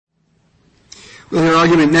We'll hear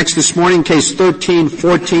argument next this morning, case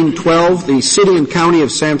 13-1412, the City and County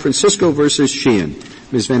of San Francisco versus Sheehan.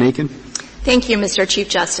 Ms. Van Aken. Thank you, Mr. Chief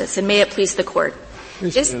Justice, and may it please the Court.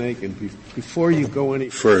 Ms. Van Aken, before you go any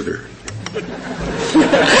further.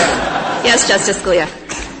 Yes, Justice Scalia.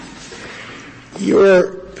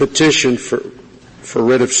 Your petition for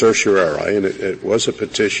writ of certiorari, and it was a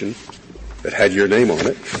petition that had your name on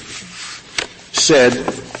it, said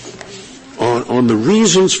on the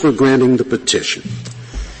reasons for granting the petition,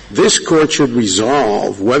 this Court should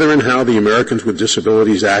resolve whether and how the Americans with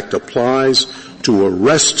Disabilities Act applies to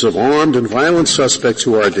arrests of armed and violent suspects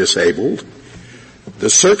who are disabled. The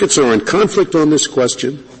circuits are in conflict on this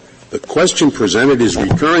question. The question presented is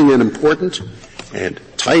recurring and important, and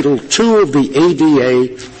Title II of the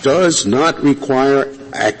ADA does not require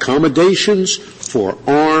accommodations for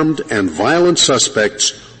armed and violent suspects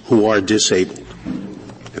who are disabled.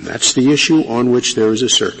 And that's the issue on which there is a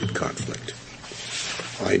circuit conflict.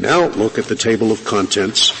 I now look at the table of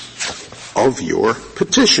contents of your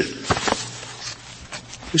petition.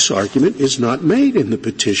 This argument is not made in the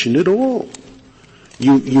petition at all.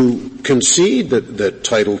 You concede that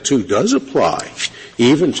Title II does apply,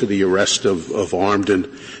 even to the arrest of armed and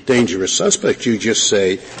dangerous suspects. You just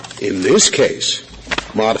say, in this case,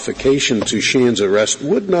 modification to Sheehan's arrest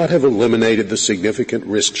would not have eliminated the significant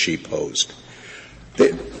risk she posed.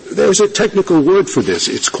 There's a technical word for this.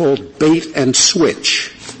 It's called bait and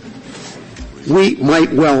switch. We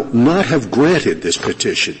might well not have granted this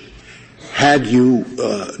petition had you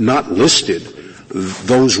not listed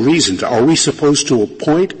those reasons. Are we supposed to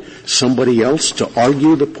appoint somebody else to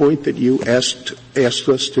argue the point that you asked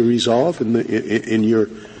us to resolve in your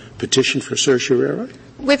petition for certiorari?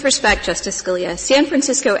 With respect, Justice Scalia, San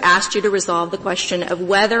Francisco asked you to resolve the question of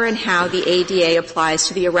whether and how the ADA applies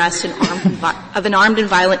to the arrest of an armed and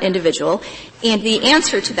violent individual, and the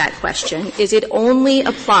answer to that question is it only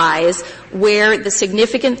applies where the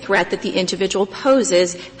significant threat that the individual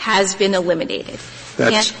poses has been eliminated.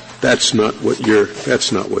 That's not what your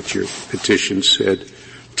petition said.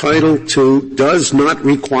 Title II does not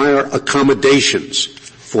require accommodations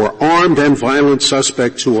for armed and violent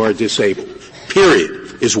suspects who are disabled. Period.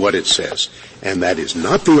 Is what it says. And that is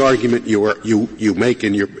not the argument you make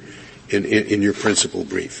in your principal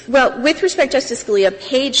brief. Well, with respect, Justice Scalia,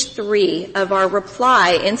 page 3 of our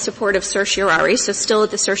reply in support of certiorari, so still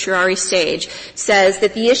at the certiorari stage, says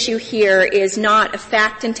that the issue here is not a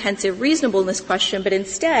fact-intensive reasonableness question, but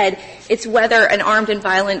instead it's whether an armed and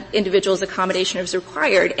violent individual's accommodation is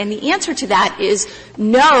required. And the answer to that is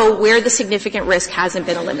no, where the significant risk hasn't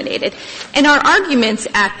been eliminated. And our arguments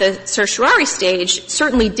at the certiorari stage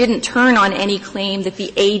certainly didn't turn on any claim that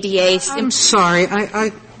the ADA I'm sorry,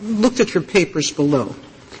 I looked at your papers below,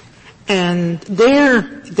 and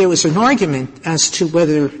there was an argument as to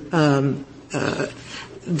whether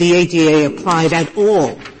the ADA applied at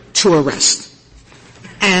all to arrest.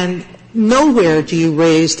 And nowhere do you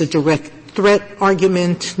raise the direct threat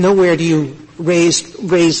argument, nowhere do you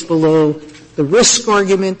raise below the risk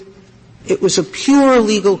argument. It was a pure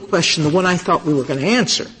legal question, the one I thought we were going to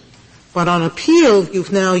answer. But on appeal,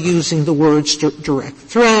 you've now using the words direct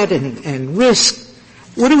threat and risk.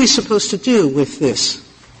 What are we supposed to do with this?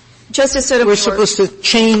 Justice Sotomayor. We're supposed to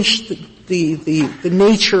change the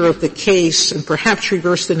nature of the case and perhaps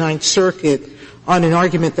reverse the Ninth Circuit on an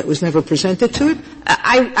argument that was never presented to it?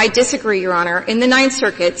 I disagree, Your Honor. In the Ninth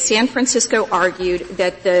Circuit, San Francisco argued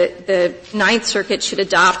that the Ninth Circuit should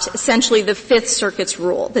adopt essentially the Fifth Circuit's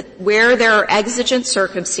rule, that where there are exigent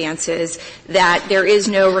circumstances, that there is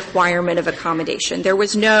no requirement of accommodation. There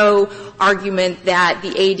was no argument that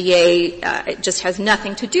the ADA just has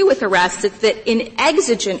nothing to do with arrests. It's that in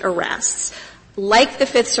exigent arrests, like the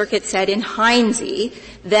Fifth Circuit said in Heinze,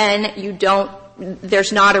 then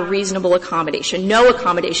there's not a reasonable accommodation. No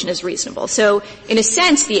accommodation is reasonable. So, in a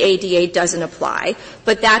sense, the ADA doesn't apply,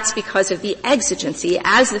 but that's because of the exigency,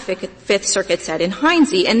 as the Fifth Circuit said in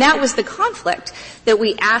Heinze, and that was the conflict that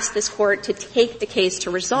we asked this Court to take the case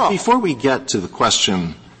to resolve. Before we get to the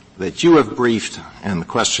question that you have briefed and the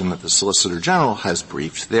question that the Solicitor General has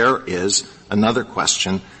briefed, there is another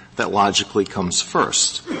question that logically comes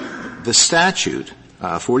first. The statute,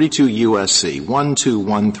 42 U.S.C.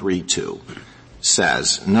 12132,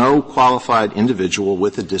 says, no qualified individual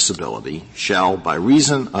with a disability shall, by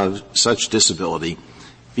reason of such disability,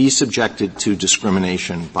 be subjected to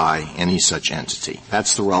discrimination by any such entity.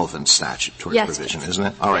 That's the relevant statutory provision, isn't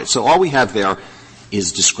it? All right. So all we have there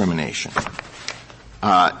is discrimination.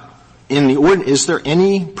 Is there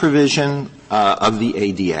any provision of the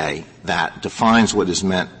ADA that defines what is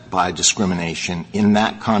meant by discrimination in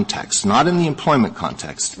that context, not in the employment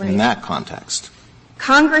context, in that context?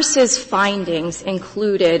 Congress's findings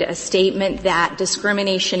included a statement that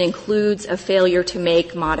discrimination includes a failure to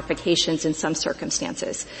make modifications in some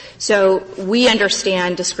circumstances. So we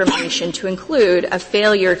understand discrimination to include a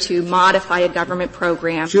failure to modify a government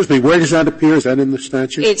program. Excuse me, where does that appear? Is that in the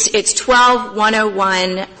statute? It's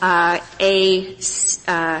 12101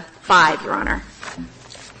 A5, Your Honor.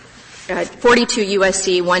 42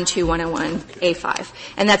 U.S.C. 12101 A5.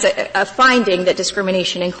 And that's a finding that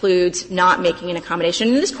discrimination includes not making an accommodation.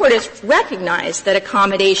 And this Court has recognized that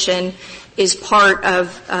accommodation is part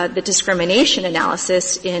of the discrimination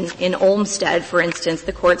analysis. In Olmstead, for instance,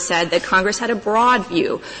 the Court said that Congress had a broad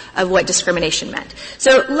view of what discrimination meant.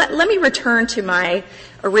 So let me return to my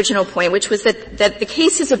original point, which was that the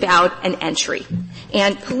case is about an entry.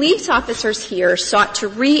 And police officers here sought to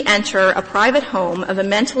re-enter a private home of a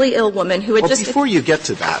mentally ill woman who had just... Before you get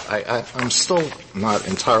to that, I'm still not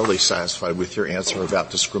entirely satisfied with your answer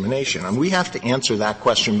about discrimination. And we have to answer that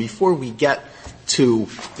question before we get to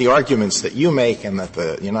the arguments that you make and that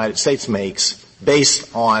the United States makes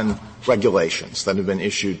based on regulations that have been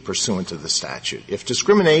issued pursuant to the statute. If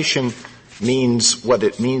discrimination means what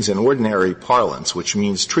it means in ordinary parlance, which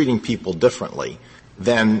means treating people differently,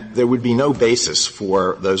 then there would be no basis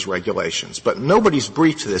for those regulations. But nobody's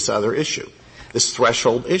briefed this other issue, this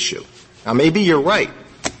threshold issue. Now, maybe you're right,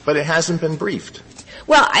 but it hasn't been briefed.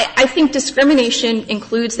 Well, I think discrimination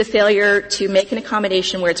includes the failure to make an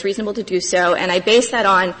accommodation where it's reasonable to do so, and I base that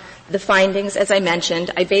on the findings, as I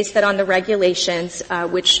mentioned. I base that on the regulations,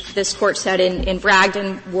 which this Court said in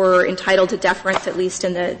Bragdon were entitled to deference, at least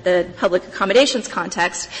in the public accommodations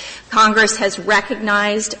context. Congress has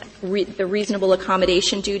recognized the reasonable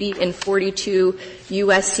accommodation duty in 42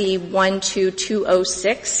 U.S.C.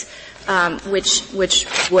 12206.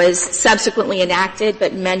 Which was subsequently enacted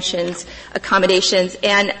but mentions accommodations.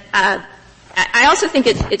 And I also think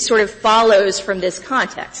it sort of follows from this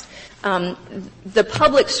context. The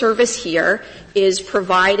public service here is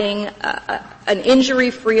providing an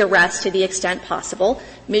injury-free arrest to the extent possible.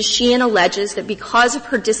 Ms. Sheehan alleges that because of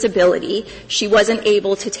her disability, she wasn't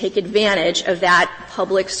able to take advantage of that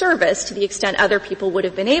public service to the extent other people would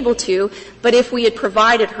have been able to, but if we had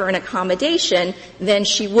provided her an accommodation, then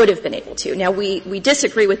she would have been able to. Now, we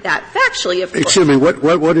disagree with that factually, of course. Excuse me,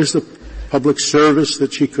 what is the public service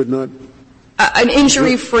that she could not? An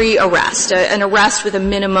injury-free arrest, an arrest with a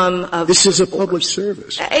minimum of... This is a public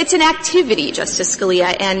service. It's an activity, Justice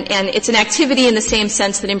Scalia, and it's an activity in the same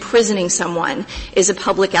sense that imprisoning someone is a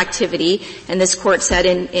public activity, and this Court said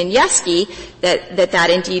in Yeski that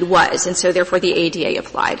indeed was, and so therefore the ADA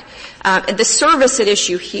applied. The service at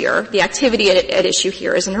issue here, the activity at issue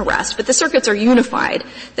here is an arrest, but the circuits are unified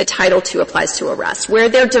that Title II applies to arrest. Where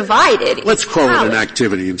they're divided... Let's call it an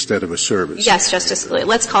activity instead of a service. Yes, Justice Scalia.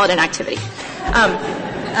 Let's call it an activity.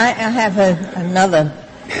 I have another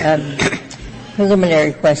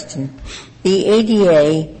preliminary question. The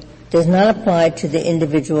ADA does not apply to the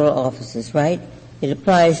individual officers, right? It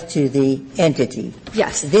applies to the entity.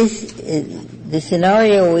 Yes. The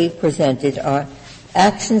scenario we presented are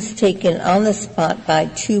actions taken on the spot by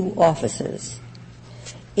two officers.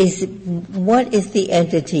 What is the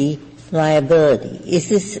entity liability? Is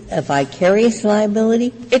this a vicarious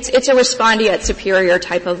liability? It's a respondeat superior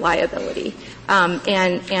type of liability.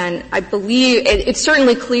 And I believe it's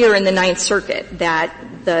certainly clear in the Ninth Circuit that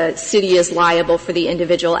the city is liable for the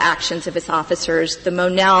individual actions of its officers. The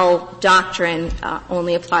Monell doctrine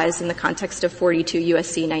only applies in the context of 42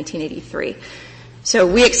 U.S.C. 1983. So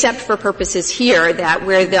we accept for purposes here that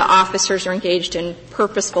where the officers are engaged in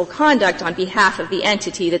purposeful conduct on behalf of the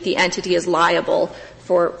entity, that the entity is liable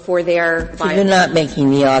for their violation. So you're not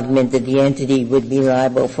making the argument that the entity would be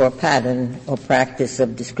liable for a pattern or practice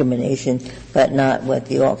of discrimination, but not what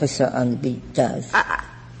the officer on the beat does?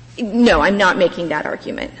 No, I'm not making that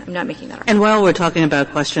argument. And while we're talking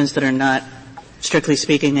about questions that are not strictly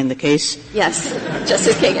speaking in the case. Yes,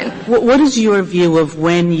 Justice Kagan. What is your view of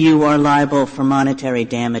when you are liable for monetary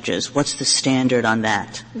damages? What's the standard on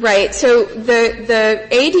that? Right. So the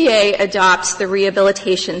ADA adopts the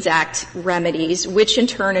Rehabilitations Act remedies, which in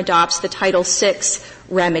turn adopts the Title VI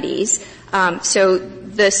remedies. So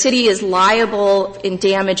the city is liable in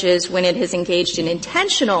damages when it has engaged in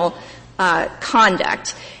intentional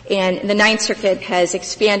conduct. And the Ninth Circuit has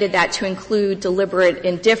expanded that to include deliberate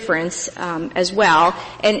indifference as well.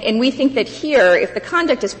 And we think that here, if the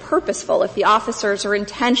conduct is purposeful, if the officers are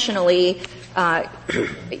intentionally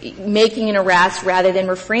making an arrest rather than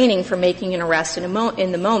refraining from making an arrest in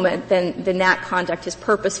the moment, then that conduct is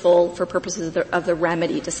purposeful for purposes of the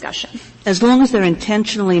remedy discussion. As long as they're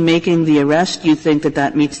intentionally making the arrest, you think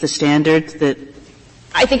that meets the standard that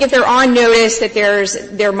I think if they're on notice that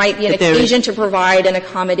there might be an occasion to provide an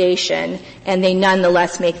accommodation and they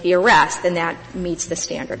nonetheless make the arrest, then that meets the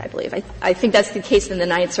standard, I believe. I think that's the case in the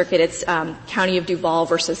Ninth Circuit. It's County of Duval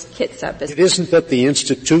versus Kitsap. It isn't that the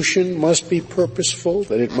institution must be purposeful,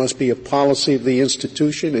 that it must be a policy of the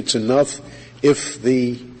institution. It's enough if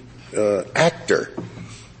the actor,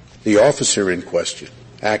 the officer in question,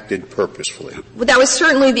 acted purposefully. Well, that was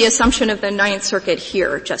certainly the assumption of the Ninth Circuit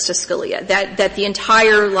here, Justice Scalia, that the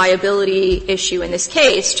entire liability issue in this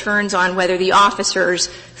case turns on whether the officers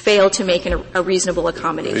fail to make a reasonable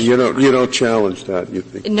accommodation. You don't challenge that, you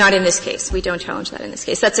think? Not in this case. We don't challenge that in this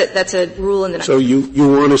case. That's a rule in the Ninth Circuit. So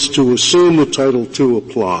you want us to assume that Title II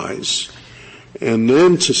applies, and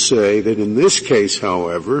then to say that in this case,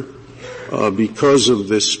 however, because of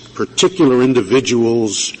this particular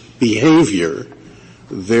individual's behavior,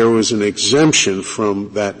 there was an exemption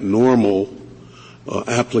from that normal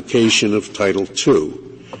application of Title II.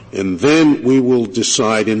 And then we will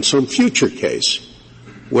decide in some future case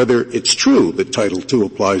whether it's true that Title II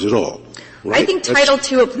applies at all. Right? I think Title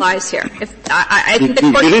II applies here. I think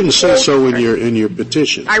the court you didn't say so in your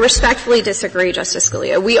petition. I respectfully disagree, Justice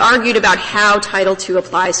Scalia. We argued about how Title II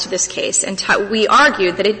applies to this case, and we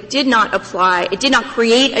argued that it did not apply, it did not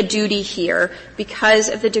create a duty here because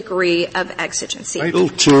of the degree of exigency. Title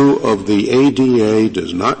II of the ADA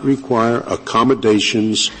does not require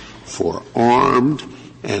accommodations for armed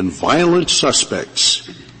and violent suspects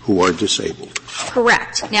who are disabled.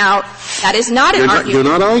 Correct. Now, that is not an argument. You're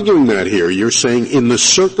not arguing that here. You're saying in the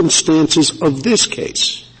circumstances of this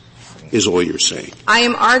case is all you're saying. I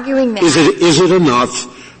am arguing that. Is it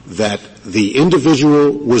enough that the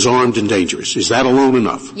individual was armed and dangerous? Is that alone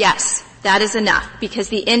enough? Yes, that is enough because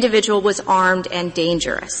the individual was armed and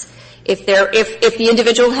dangerous. If the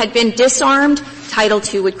individual had been disarmed, Title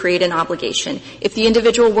II would create an obligation. If the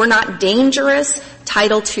individual were not dangerous,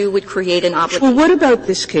 Title II would create an obligation. Well, what about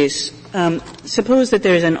this case? Suppose that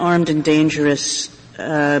there's an armed and dangerous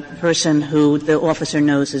person who the officer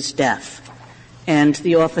knows is deaf, and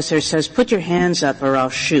the officer says, "Put your hands up or I'll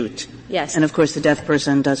shoot." Yes. And of course the deaf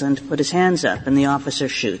person doesn't put his hands up, and the officer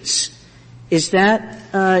shoots. Is that,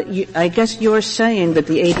 I guess you're saying that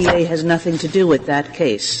the ADA has nothing to do with that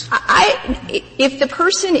case. If the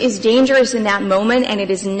person is dangerous in that moment and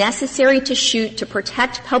it is necessary to shoot to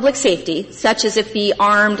protect public safety, such as if the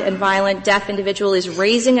armed and violent deaf individual is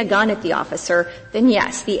raising a gun at the officer, then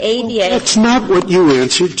yes, the ADA... That's not what you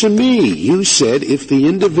answered to me. You said if the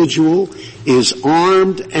individual is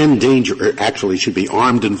armed and dangerous, actually it should be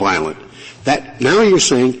armed and violent. Now you're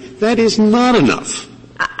saying that is not enough.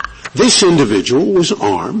 This individual was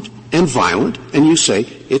armed and violent, and you say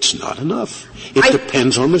it's not enough. It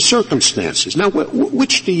depends on the circumstances. Now,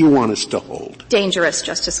 which do you want us to hold? Dangerous,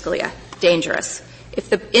 Justice Scalia. Dangerous. If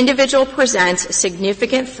the individual presents a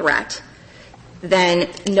significant threat, then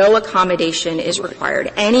no accommodation is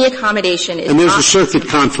required. Any accommodation is not... And there's a circuit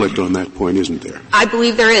conflict on that point, isn't there? I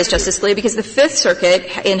believe there is, Justice Scalia, because the Fifth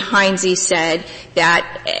Circuit in Heinze said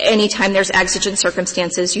that anytime there's exigent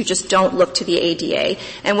circumstances, you just don't look to the ADA.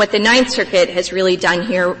 And what the Ninth Circuit has really done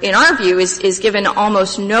here, in our view, is given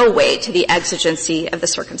almost no weight to the exigency of the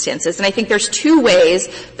circumstances. And I think there's two ways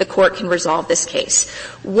the Court can resolve this case.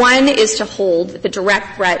 One is to hold that the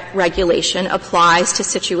direct threat regulation applies to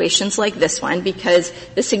situations like this one, because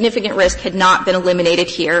the significant risk had not been eliminated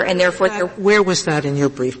here, and therefore Where was that in your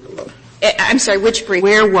brief below? I'm sorry, which brief?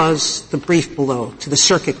 Where was the brief below to the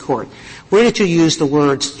Circuit Court? Where did you use the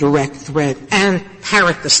words direct threat and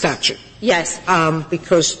parrot the statute? Yes.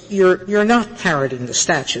 Because you're not parroting the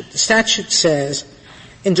statute. The statute says,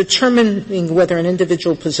 in determining whether an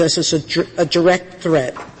individual possesses a direct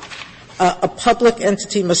threat, a public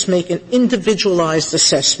entity must make an individualized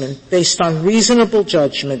assessment based on reasonable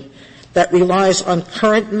judgment that relies on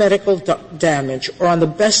current medical damage or on the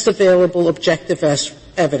best available objective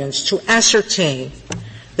evidence to ascertain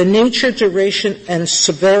the nature, duration, and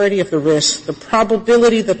severity of the risk, the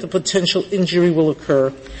probability that the potential injury will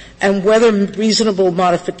occur, and whether reasonable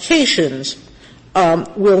modifications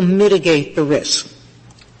will mitigate the risk.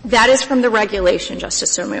 That is from the regulation,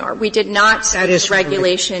 Justice Sotomayor. We did not cite the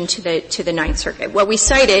regulation to the Ninth Circuit. What we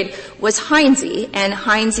cited was Heinze and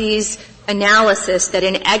Heinze's analysis that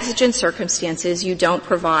in exigent circumstances you don't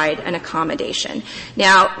provide an accommodation.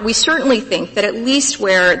 Now, we certainly think that at least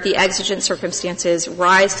where the exigent circumstances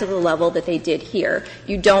rise to the level that they did here,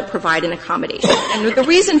 you don't provide an accommodation. And the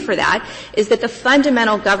reason for that is that the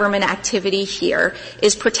fundamental government activity here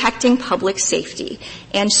is protecting public safety.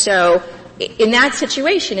 And so in that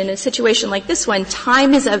situation, in a situation like this one,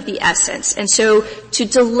 time is of the essence. And so to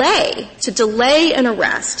delay an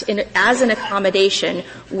arrest as an accommodation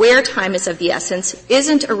where time is of the essence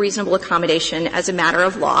isn't a reasonable accommodation as a matter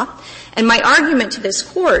of law. And my argument to this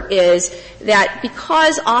Court is that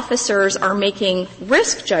because officers are making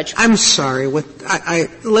risk judgments. I'm sorry.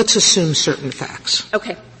 Let's assume certain facts.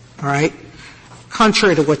 Okay. All right?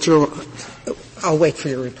 Contrary to what I'll wait for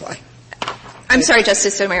your reply. I'm sorry,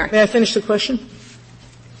 Justice Sotomayor. May I finish the question?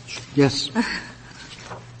 Yes.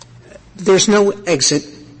 There's no exit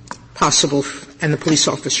possible, and the police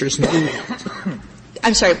officers knew that.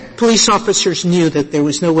 I'm sorry. Police officers knew that there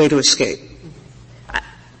was no way to escape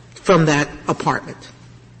from that apartment.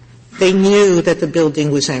 They knew that the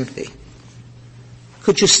building was empty.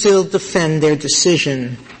 Could you still defend their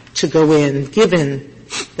decision to go in, given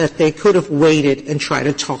that they could have waited and tried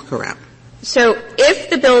to talk her out? So if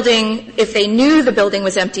they knew the building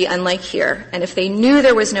was empty, unlike here, and if they knew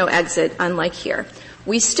there was no exit, unlike here,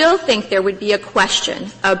 we still think there would be a question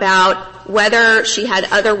about whether she had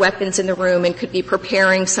other weapons in the room and could be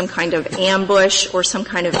preparing some kind of ambush or some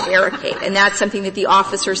kind of barricade. And that's something that the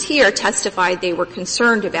officers here testified they were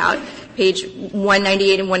concerned about, page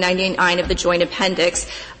 198 and 199 of the joint appendix.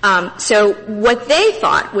 So what they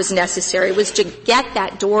thought was necessary was to get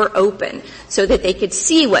that door open so that they could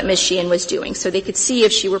see what Ms. Sheehan was doing, so they could see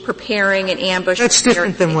if she were preparing an ambush. That's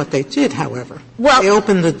different than what they did, however. Well, they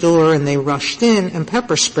opened the door and they rushed in and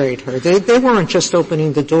pepper sprayed her. They weren't just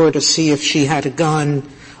opening the door to see if she had a gun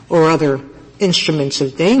or other instruments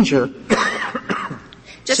of danger.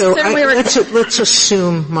 So let's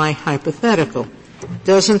assume my hypothetical.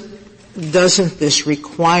 Doesn't this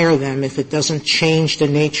require them, if it doesn't change the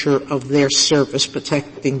nature of their service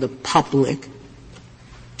protecting the public,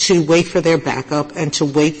 to wait for their backup and to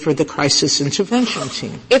wait for the crisis intervention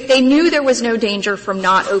team? If they knew there was no danger from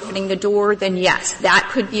not opening the door, then yes, that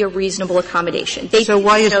could be a reasonable accommodation. So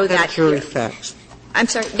why isn't that a jury fact? I'm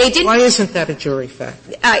sorry, they didn't. Why isn't that a jury fact?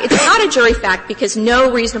 It's not a jury fact because no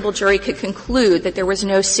reasonable jury could conclude that there was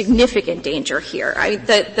no significant danger here.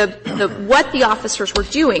 What the officers were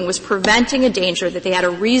doing was preventing a danger that they had a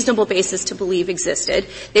reasonable basis to believe existed.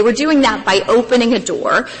 They were doing that by opening a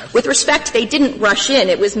door. With respect, they didn't rush in.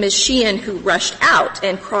 It was Ms. Sheehan who rushed out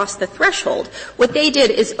and crossed the threshold. What they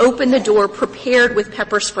did is open the door prepared with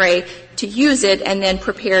pepper spray to use it and then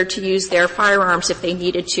prepared to use their firearms if they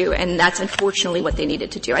needed to, and that's unfortunately what they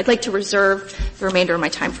needed to do. I'd like to reserve the remainder of my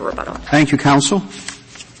time for rebuttal. Thank you, counsel.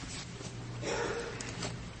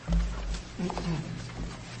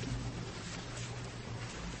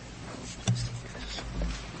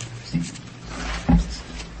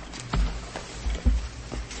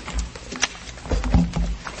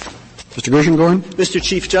 Mr. Gershengorn. Mr.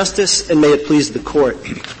 Chief Justice, and may it please the Court.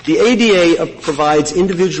 The ADA provides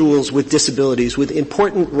individuals with disabilities with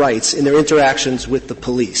important rights in their interactions with the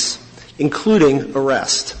police, including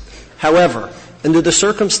arrest. However, under the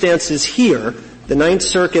circumstances here, the Ninth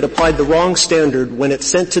Circuit applied the wrong standard when it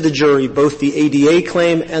sent to the jury both the ADA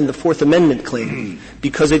claim and the Fourth Amendment claim,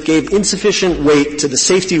 because it gave insufficient weight to the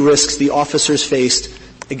safety risks the officers faced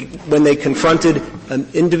when they confronted an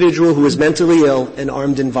individual who was mentally ill and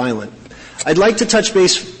armed and violent. I'd like to touch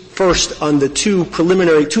base first on the two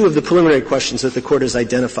of the preliminary questions that the Court has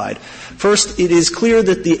identified. First, it is clear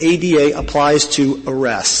that the ADA applies to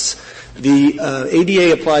arrests. The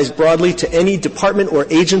ADA applies broadly to any department or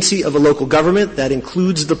agency of a local government. That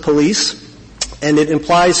includes the police. And it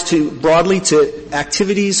applies broadly to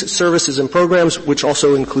activities, services, and programs, which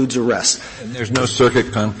also includes arrests. And there's no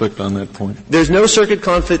circuit conflict on that point? There's no circuit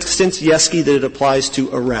conflict since Yeski that it applies to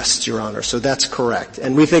arrests, Your Honor. So that's correct.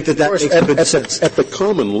 And we think that makes good sense. At the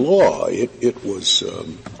common law, it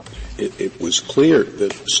was clear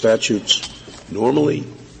that statutes normally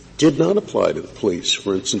did not apply to the police.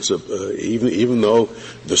 For instance, even though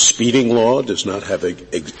the speeding law does not have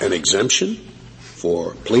an exemption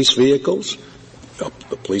for police vehicles,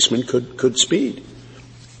 the policeman could speed.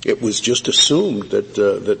 It was just assumed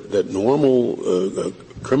that normal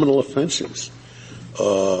criminal offenses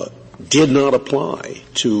did not apply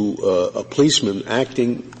to a policeman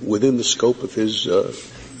acting within the scope of his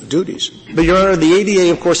duties. But, Your Honor, the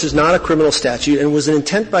ADA, of course, is not a criminal statute and was an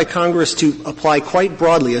intent by Congress to apply quite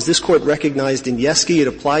broadly. As this Court recognized in Yeski, it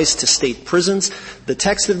applies to state prisons. The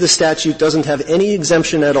text of the statute doesn't have any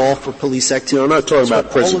exemption at all for police activity. No, I'm not talking about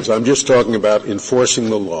prisons. I'm just talking about enforcing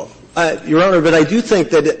the law. Your Honor, but I do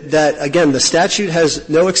think that again, the statute has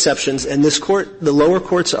no exceptions, and the lower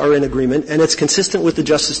courts are in agreement, and it's consistent with the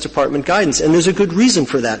Justice Department guidance, and there's a good reason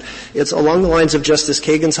for that. It's along the lines of Justice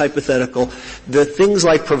Kagan's hypothetical, the things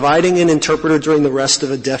like providing an interpreter during the arrest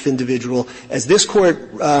of a deaf individual, as this court,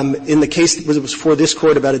 in the case that was before this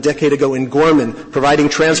court about a decade ago in Gorman, providing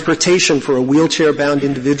transportation for a wheelchair-bound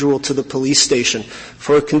individual to the police station,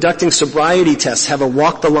 for conducting sobriety tests, have a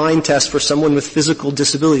walk-the-line test for someone with physical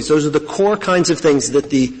disabilities. Those are the core kinds of things that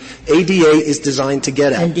the ADA is designed to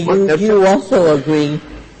get at. And do you also agree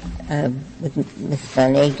with Ms.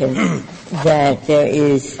 Van Aken that there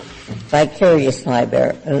is vicarious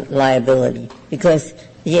liability? Because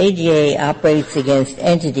the ADA operates against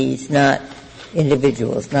entities, not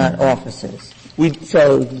individuals, not officers.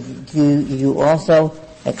 So do you also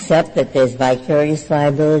accept that there's vicarious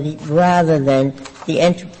liability rather than the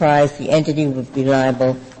entity would be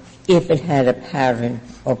liable if it had a pattern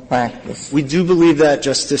or practice? We do believe that,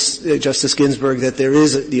 Justice Ginsburg, that there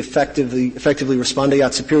is the effectively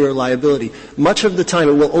respondeat superior liability. Much of the time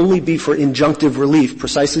it will only be for injunctive relief,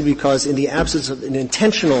 precisely because in the absence of an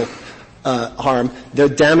intentional harm, the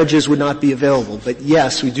damages would not be available. But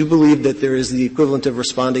yes, we do believe that there is the equivalent of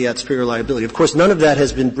respondeat superior liability. Of course, none of that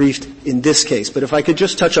has been briefed in this case. But if I could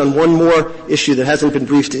just touch on one more issue that hasn't been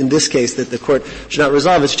briefed in this case that the Court should not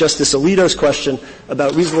resolve, it's Justice Alito's question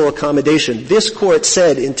about reasonable accommodation. This Court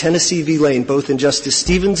said in Tennessee v. Lane, both in Justice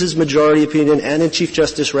Stevens's majority opinion and in Chief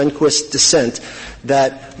Justice Rehnquist's dissent,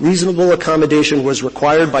 that reasonable accommodation was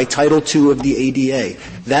required by Title II of the ADA.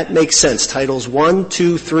 That makes sense. Titles 1,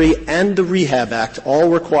 2, 3, and the Rehab Act all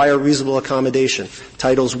require reasonable accommodation.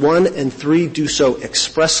 Titles 1 and 3 do so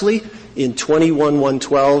expressly in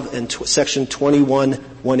 21-112 and Section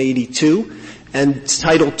 21-182. And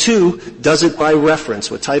Title II does it by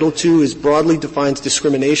reference. What Title II is broadly defines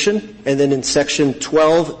discrimination, and then in Section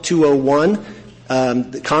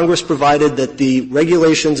 12-201, Congress provided that the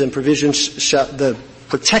regulations and provisions, the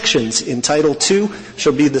protections in Title II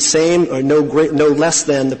shall be the same or no less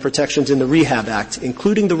than the protections in the Rehab Act,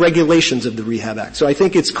 including the regulations of the Rehab Act. So I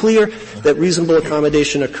think it's clear that reasonable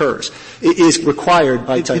accommodation occurs. It is required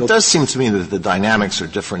by Title II. It does seem to me that the dynamics are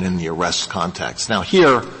different in the arrest context. Now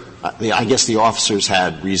here, I guess the officers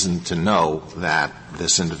had reason to know that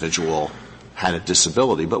this individual had a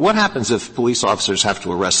disability. But what happens if police officers have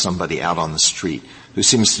to arrest somebody out on the street who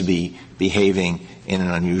seems to be behaving in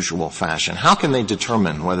an unusual fashion? How can they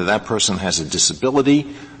determine whether that person has a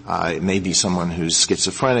disability? It may be someone who's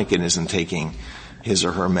schizophrenic and isn't taking his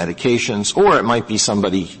or her medications, or it might be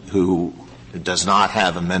somebody who does not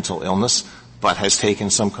have a mental illness but has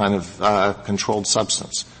taken some kind of controlled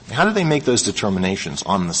substance. How do they make those determinations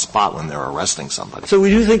on the spot when they're arresting somebody? So we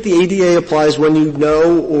do think the ADA applies when you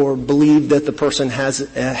know or believe that the person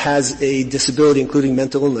has a disability, including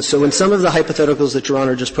mental illness. So in some of the hypotheticals that Your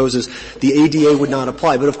Honor just poses, the ADA would not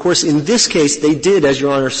apply. But of course, in this case, they did, as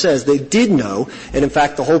Your Honor says, they did know, and in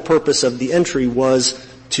fact, the whole purpose of the entry was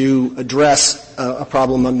to address a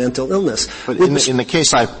problem of mental illness. But in the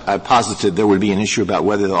case I posited, there would be an issue about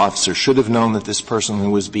whether the officer should have known that this person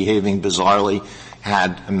who was behaving bizarrely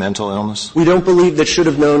had a mental illness? We don't believe that should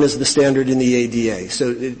have known is the standard in the ADA.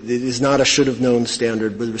 So it is not a should have known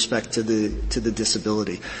standard with respect to the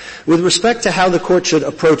disability. With respect to how the Court should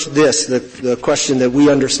approach this, the question that we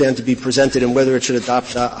understand to be presented and whether it should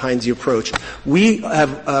adopt the Heinze approach, we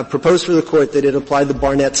have proposed for the Court that it apply the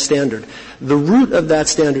Barnett standard. The root of that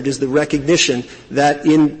standard is the recognition that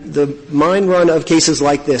in the mine run of cases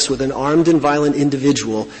like this with an armed and violent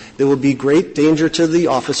individual, there will be great danger to the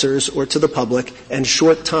officers or to the public and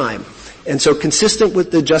short time. And so consistent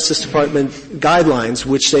with the Justice Department guidelines,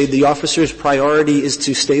 which say the officer's priority is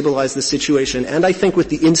to stabilize the situation, and I think with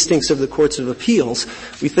the instincts of the courts of appeals,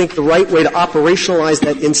 we think the right way to operationalize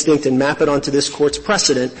that instinct and map it onto this Court's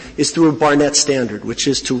precedent is through a Barnett standard, which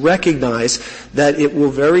is to recognize that it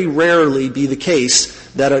will very rarely be the case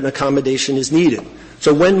that an accommodation is needed.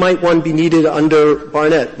 So when might one be needed under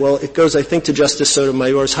Barnett? Well, it goes, I think, to Justice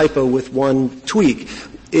Sotomayor's hypo with one tweak.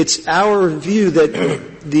 It's our view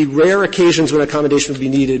that the rare occasions when accommodation would be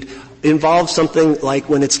needed involve something like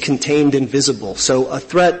when it's contained and visible. So a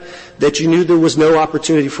threat that you knew there was no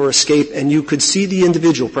opportunity for escape and you could see the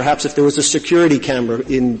individual, perhaps if there was a security camera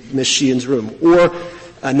in Ms. Sheehan's room. Or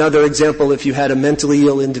another example, if you had a mentally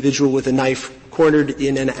ill individual with a knife cornered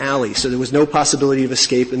in an alley, so there was no possibility of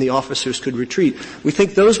escape and the officers could retreat. We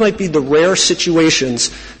think those might be the rare situations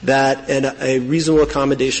that a reasonable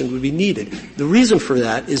accommodation would be needed. The reason for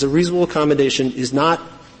that is a reasonable accommodation is not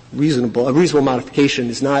reasonable, a reasonable modification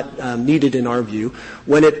is not needed in our view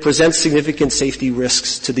when it presents significant safety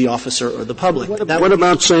risks to the officer or the public. What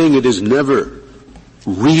about saying it is never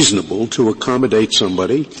reasonable to accommodate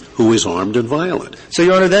somebody who is armed and violent. So,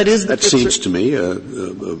 Your Honor, that seems to me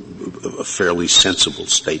a fairly sensible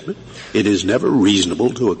statement. It is never reasonable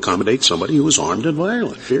to accommodate somebody who is armed and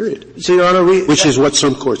violent, period. So, Your Honor, which is what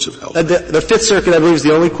some courts have held. The Fifth Circuit, I believe, is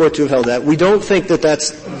the only court to have held that. We don't think that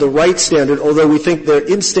that's the right standard, although we think their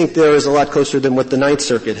instinct there is a lot closer than what the Ninth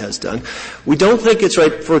Circuit has done. We don't think it's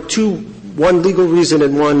right for one legal reason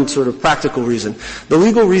and one sort of practical reason. The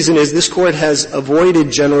legal reason is this Court has avoided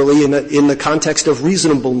generally in the context of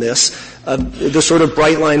reasonableness the sort of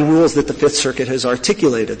bright line rules that the Fifth Circuit has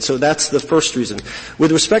articulated. So that's the first reason.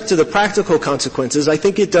 With respect to the practical consequences, I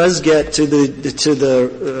think it does get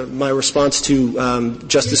to my response to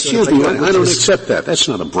Justice. Excuse me, I don't accept that. That's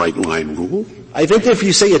not a bright line rule. I think if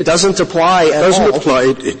you say it doesn't apply at all.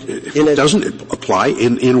 It doesn't apply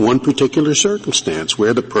in one particular circumstance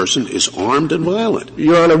where the person is armed and violent.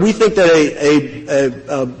 Your Honor, we think that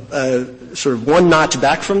a sort of one notch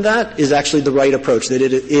back from that is actually the right approach, that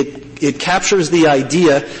it captures the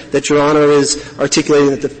idea that Your Honor is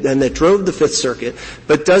articulating and that drove the Fifth Circuit,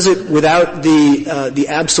 but does it without the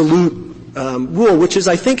absolute rule, which is,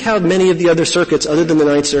 I think, how many of the other circuits, other than the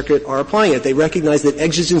Ninth Circuit, are applying it. They recognize that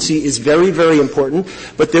exigency is very, very important,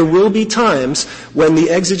 but there will be times when the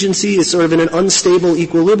exigency is sort of in an unstable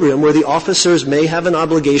equilibrium where the officers may have an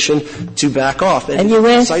obligation to back off. And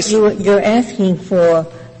you're asking for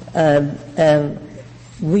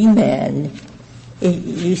remand.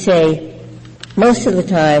 You say most of the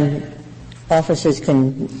time officers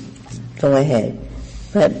can go ahead,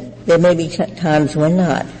 but there may be times when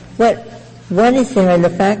not. What is there in the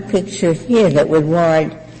fact picture here that would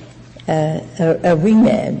warrant a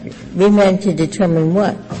remand? Remand to determine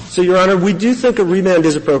what? So, Your Honor, we do think a remand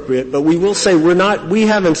is appropriate, but we will say we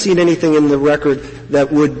haven't seen anything in the record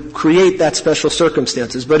that would create that special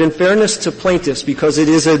circumstances. But in fairness to plaintiffs, because it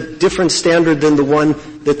is a different standard than the one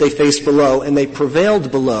that they faced below, and they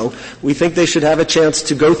prevailed below, we think they should have a chance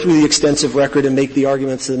to go through the extensive record and make the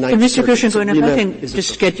arguments to the Ninth Circuit. Mr. Gershengorn, if I can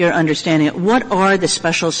just get your understanding, what are the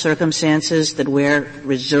special circumstances that we're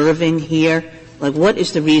reserving here? Like, what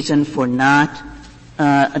is the reason for not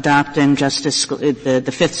adopting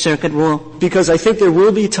the Fifth Circuit rule? Because I think there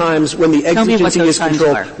will be times when the exigency is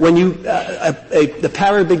controlled. When the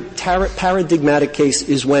paradigmatic case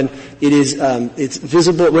is when it is it's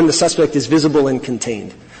visible, when the suspect is visible and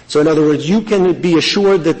contained. So in other words, you can be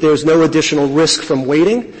assured that there's no additional risk from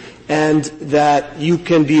waiting, and that you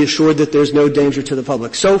can be assured that there's no danger to the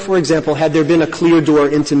public. So, for example, had there been a clear door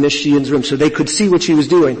into Miss Sheehan's room so they could see what she was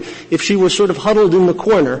doing, if she was sort of huddled in the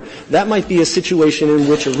corner, that might be a situation in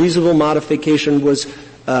which a reasonable modification was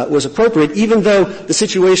appropriate, even though the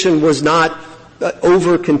situation was not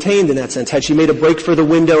over-contained in that sense. Had she made a break for the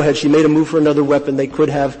window, had she made a move for another weapon, they could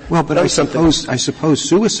have done something. I suppose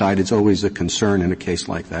suicide is always a concern in a case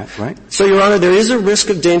like that, right? So, Your Honor, there is a risk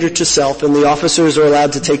of danger to self, and the officers are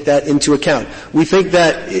allowed to take that into account. We think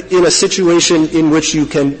that in a situation in which you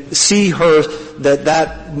can see her,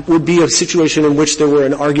 that would be a situation in which there were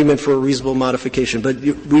an argument for a reasonable modification. But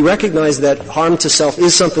we recognize that harm to self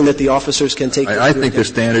is something that the officers can take into account. I think the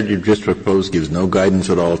standard you've just proposed gives no guidance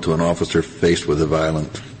at all to an officer faced with a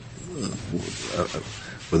violent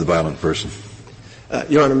person.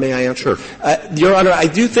 Your Honor, may I answer? Sure. Your Honor, I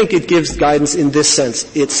do think it gives guidance in this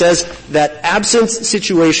sense. It says that absent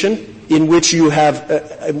situation in which you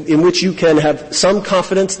can have some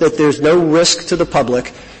confidence that there's no risk to the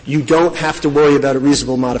public, you don't have to worry about a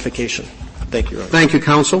reasonable modification. Thank you, Your Honor. Thank you,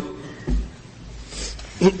 counsel.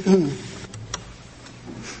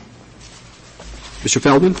 Mr.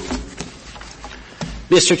 Feldman.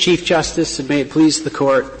 Mr. Chief Justice, and may it please the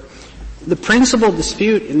Court, the principal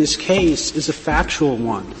dispute in this case is a factual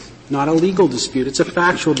one, not a legal dispute. It's a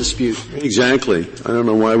factual dispute. Exactly. I don't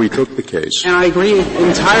know why we took the case. And I agree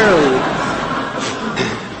entirely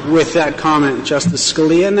with that comment, Justice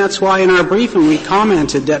Scalia, and that's why in our briefing we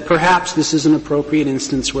commented that perhaps this is an appropriate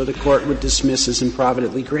instance where the Court would dismiss as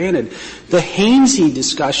improvidently granted. The Hainsey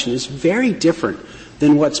discussion is very different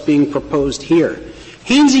than what's being proposed here.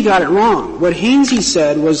 Hainsey got it wrong. What Hainsey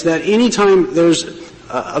said was that any time there's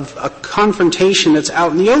a confrontation that's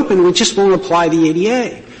out in the open, we just won't apply the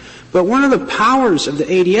ADA. But one of the powers of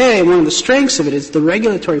the ADA and one of the strengths of it is the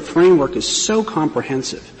regulatory framework is so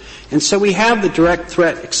comprehensive. And so we have the direct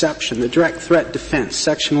threat exception, the direct threat defense,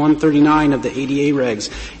 Section 139 of the ADA regs,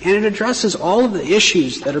 and it addresses all of the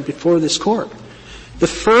issues that are before this Court. The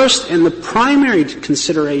first and the primary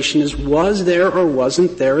consideration is, was there or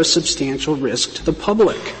wasn't there a substantial risk to the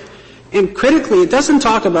public? And critically, it doesn't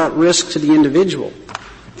talk about risk to the individual.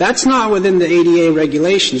 That's not within the ADA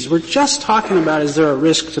regulations. We're just talking about, is there a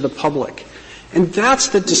risk to the public? And that's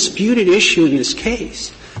the disputed issue in this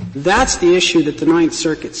case. That's the issue that the Ninth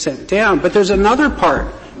Circuit sent down. But there's another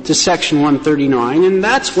part to Section 139, and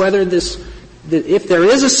that's whether if there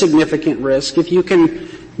is a significant risk, if you can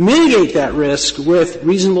mitigate that risk with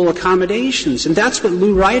reasonable accommodations. And that's what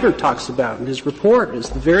Lou Ryder talks about in his report, is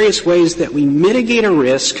the various ways that we mitigate a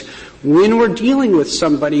risk when we're dealing with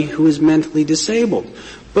somebody who is mentally disabled.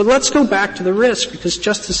 But let's go back to the risk, because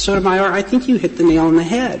Justice Sotomayor, I think you hit the nail on the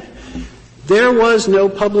head. There was no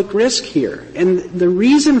public risk here. And the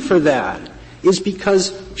reason for that is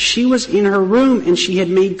because she was in her room and she had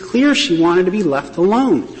made clear she wanted to be left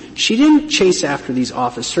alone. She didn't chase after these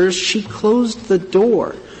officers. She closed the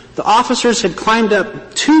door. The officers had climbed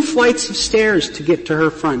up 2 flights of stairs to get to her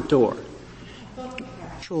front door. The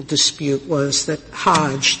actual dispute was that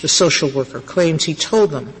Hodge, the social worker, claims he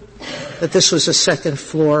told them that this was a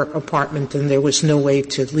second-floor apartment and there was no way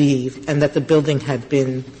to leave, and that the building had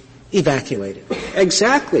been evacuated.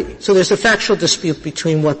 Exactly. So there's a factual dispute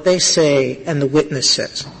between what they say and the witness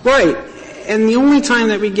says. Right. And the only time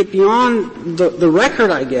that we get beyond the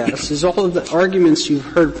record, I guess, is all of the arguments you've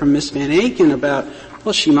heard from Ms. Van Aken about,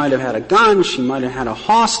 well, she might have had a gun, she might have had a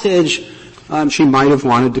hostage. She might have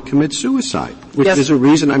wanted to commit suicide, which yes. is a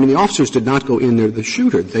reason. I mean, the officers did not go in there to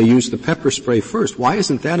shoot her. They used the pepper spray first. Why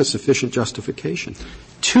isn't that a sufficient justification?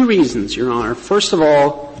 2 reasons, Your Honor. First of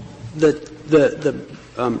all, the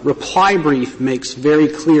reply brief makes very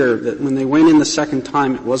clear that when they went in the second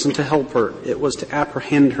time, it wasn't to help her, it was to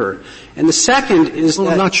apprehend her. And the second is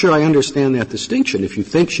I'm not sure I understand that distinction. If you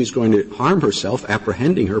think she's going to harm herself,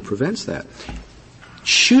 apprehending her prevents that.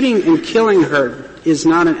 Shooting and killing her is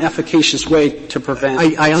not an efficacious way to prevent.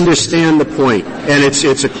 I understand the point, and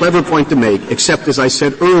it's a clever point to make, except as I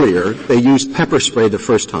said earlier, they used pepper spray the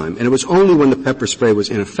first time, and it was only when the pepper spray was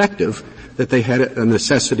ineffective that they had a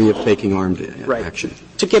necessity of taking armed action.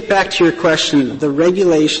 To get back to your question, the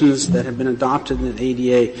regulations that have been adopted in the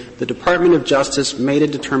ADA, the Department of Justice made a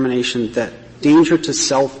determination that danger to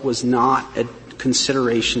self was not a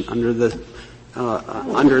consideration under the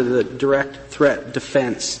direct threat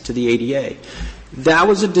defense to the ADA. That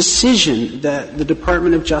was a decision that the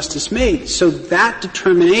Department of Justice made. So that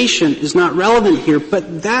determination is not relevant here,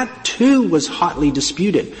 but that too was hotly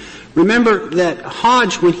disputed. Remember that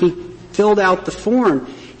Hodge, when he filled out the form,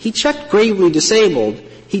 he checked gravely disabled.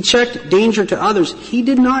 He checked danger to others. He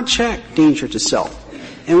did not check danger to self.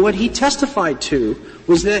 And what he testified to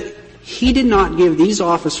was that he did not give these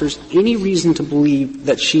officers any reason to believe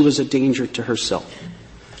that she was a danger to herself.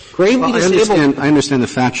 Gravely disabled. I understand the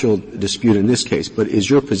factual dispute in this case, but is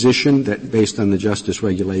your position that, based on the justice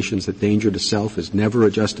regulations, that danger to self is never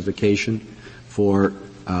a justification for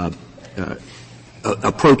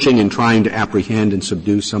approaching and trying to apprehend and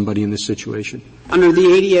subdue somebody in this situation? Under the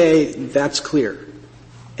ADA, that's clear.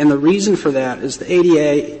 And the reason for that is the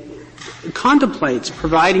ADA contemplates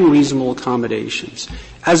providing reasonable accommodations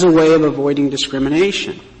as a way of avoiding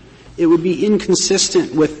discrimination. It would be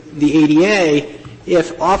inconsistent with the ADA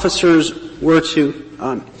if officers were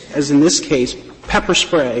to, as in this case, pepper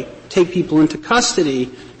spray, take people into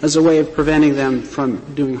custody as a way of preventing them from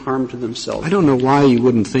doing harm to themselves. I don't know why you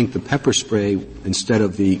wouldn't think the pepper spray instead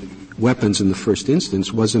of the weapons in the first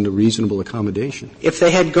instance wasn't a reasonable accommodation. If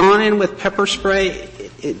they had gone in with pepper spray,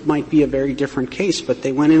 it might be a very different case, but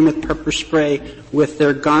they went in with pepper spray with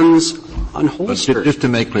their guns unholstered. Just to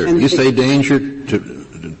make clear, you say danger to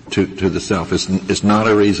the self is not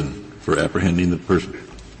a reason for apprehending the person?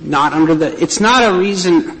 It's not a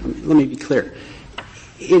reason, let me be clear.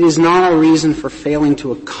 It is not a reason for failing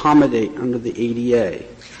to accommodate under the ADA.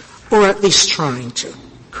 Or at least trying to.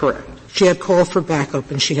 Correct. She had called for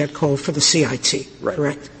backup and she had called for the CIT, right.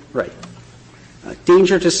 Correct? Right.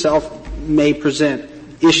 Danger to self may present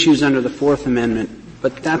issues under the Fourth Amendment,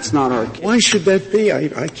 but that's not our case. Why should that be?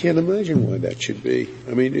 I can't imagine why that should be.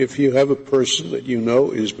 I mean, if you have a person that you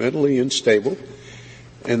know is mentally unstable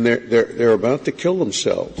and they're about to kill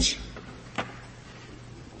themselves,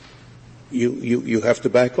 you have to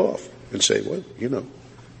back off and say, well,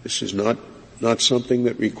 this is not something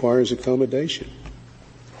that requires accommodation.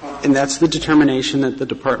 And that's the determination that the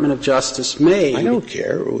Department of Justice made. I don't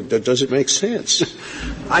care. Does it make sense?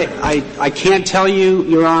 I can't tell you,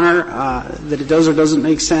 Your Honor, that it does or doesn't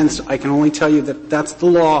make sense. I can only tell you that that's the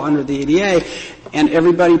law under the ADA. And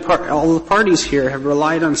all the parties here have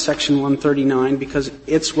relied on Section 139 because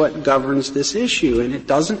it's what governs this issue. And it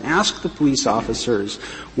doesn't ask the police officers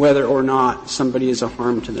whether or not somebody is a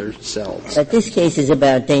harm to themselves. But this case is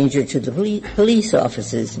about danger to the police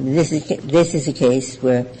officers. This is a case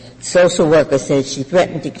where social worker says she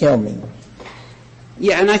threatened to kill me.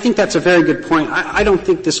 Yeah, and I think that's a very good point. I don't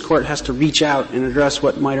think this Court has to reach out and address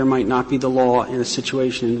what might or might not be the law in a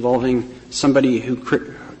situation involving somebody who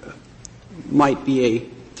might be a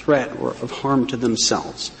threat or of harm to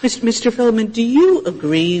themselves. Mr. Feldman, do you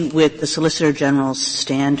agree with the Solicitor General's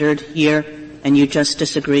standard here, and you just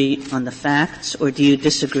disagree on the facts, or do you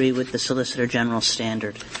disagree with the Solicitor General's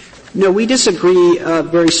standard? No, we disagree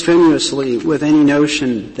very strenuously with any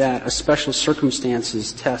notion that a special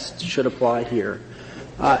circumstances test should apply here.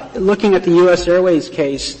 Looking at the U.S. Airways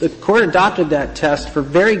case, the Court adopted that test for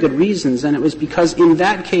very good reasons, and it was because in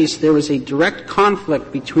that case there was a direct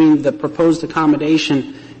conflict between the proposed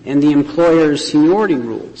accommodation and the employer's seniority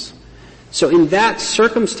rules. So in that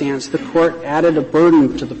circumstance, the Court added a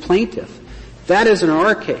burden to the plaintiff. That is in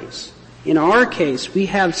our case. In our case, we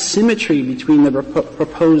have symmetry between the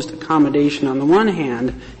proposed accommodation on the one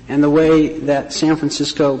hand and the way that San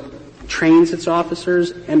Francisco trains its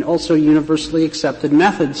officers and also universally accepted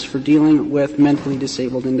methods for dealing with mentally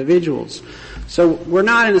disabled individuals. So we're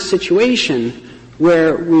not in a situation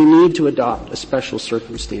where we need to adopt a special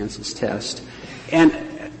circumstances test. And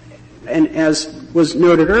as was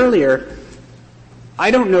noted earlier,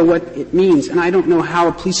 I don't know what it means, and I don't know how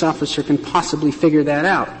a police officer can possibly figure that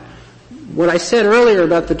out. What I said earlier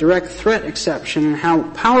about the direct threat exception and how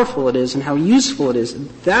powerful it is and how useful it is,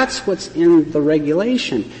 that's what's in the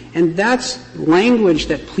regulation. And that's language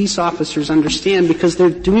that police officers understand because they're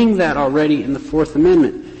doing that already in the Fourth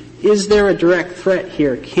Amendment. Is there a direct threat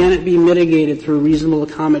here? Can it be mitigated through reasonable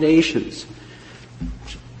accommodations?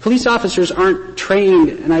 Police officers aren't trained,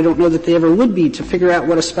 and I don't know that they ever would be, to figure out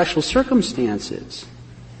what a special circumstance is.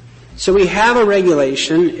 So we have a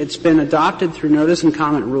regulation. It's been adopted through notice and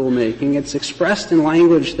comment rulemaking. It's expressed in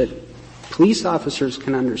language that police officers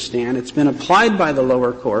can understand. It's been applied by the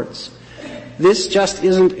lower courts. This just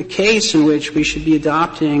isn't a case in which we should be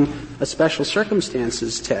adopting a special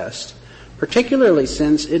circumstances test, particularly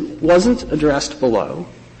since it wasn't addressed below.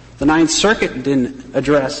 The Ninth Circuit didn't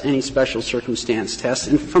address any special circumstance test,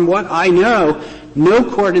 and from what I know, no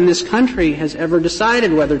court in this country has ever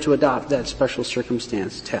decided whether to adopt that special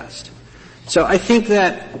circumstance test. So I think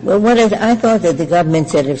that... Well, I thought that the government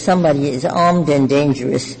said if somebody is armed and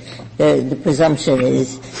dangerous, the presumption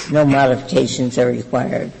is no modifications are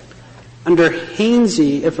required. Under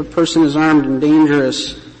Hainsey, if a person is armed and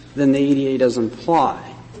dangerous, then the ADA doesn't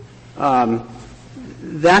apply.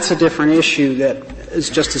 That's a different issue that, as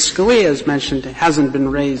Justice Scalia has mentioned, hasn't been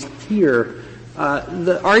raised here.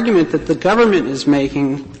 The argument that the government is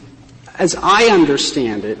making, as I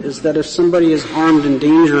understand it, is that if somebody is armed and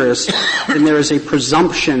dangerous, then there is a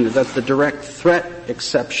presumption that the direct threat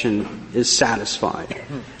exception is satisfied.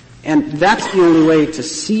 And that's the only way to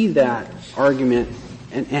see that argument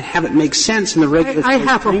and have it make sense in the regulatory I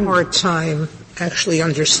have framework. a hard time actually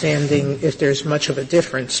understanding if there's much of a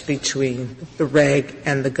difference between the reg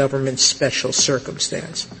and the government's special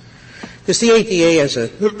circumstance. Because the ADA, as a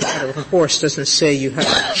matter of course, doesn't say you have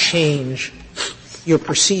to change your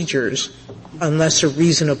procedures unless a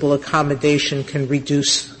reasonable accommodation can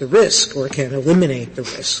reduce the risk or can eliminate the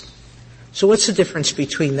risk. So what's the difference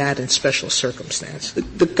between that and special circumstance?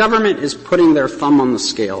 The government is putting their thumb on the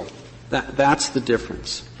scale. That's the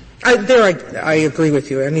difference. I agree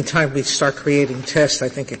with you. Anytime we start creating tests, I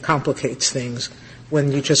think it complicates things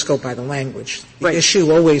when you just go by the language. The right.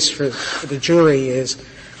 issue always for the jury is,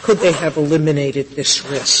 could they have eliminated this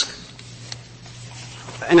risk?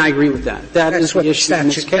 And I agree with that. That's what the issue in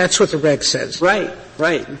this case. That's what the reg says. Right.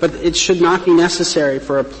 But it should not be necessary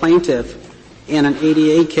for a plaintiff in an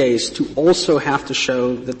ADA case to also have to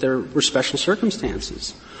show that there were special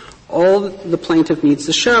circumstances. All the plaintiff needs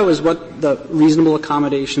to show is what the reasonable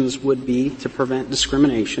accommodations would be to prevent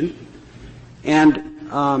discrimination, and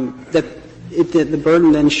that the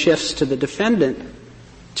burden then shifts to the defendant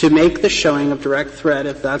to make the showing of direct threat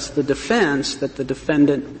if that's the defense that the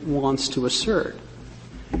defendant wants to assert.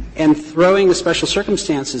 And throwing a special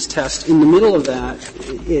circumstances test in the middle of that,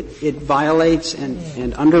 it violates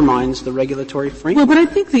and undermines the regulatory framework. Well, but I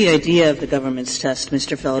think the idea of the government's test,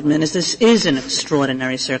 Mr. Feldman, is this is an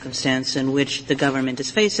extraordinary circumstance in which the government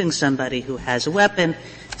is facing somebody who has a weapon,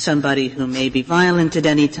 somebody who may be violent at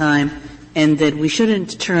any time, and that we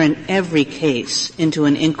shouldn't turn every case into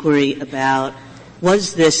an inquiry about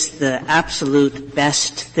was this the absolute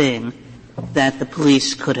best thing that the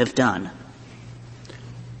police could have done.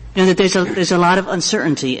 You know, that there's a lot of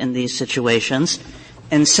uncertainty in these situations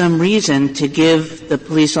and some reason to give the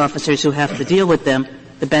police officers who have to deal with them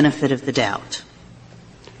the benefit of the doubt.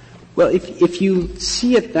 Well, if you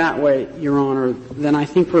see it that way, Your Honor, then I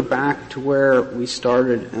think we're back to where we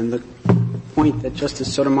started and the point that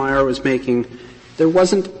Justice Sotomayor was making. There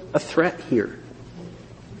wasn't a threat here.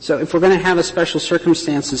 So if we're going to have a special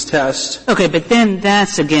circumstances test. Okay, but then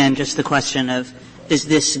that's again just the question of, does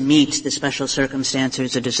this meet the special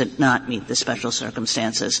circumstances or does it not meet the special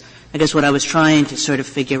circumstances? I guess what I was trying to sort of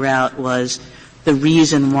figure out was the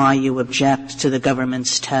reason why you object to the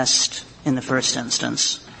government's test in the first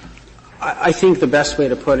instance. I think the best way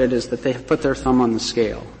to put it is that they have put their thumb on the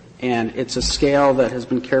scale. And it's a scale that has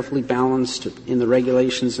been carefully balanced in the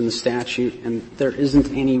regulations and the statute, and there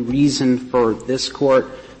isn't any reason for this Court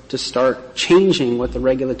to start changing what the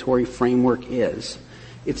regulatory framework is.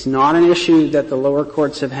 It's not an issue that the lower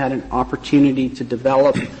courts have had an opportunity to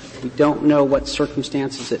develop. We don't know what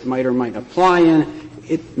circumstances it might or might apply in.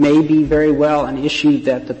 It may be very well an issue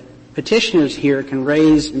that the petitioners here can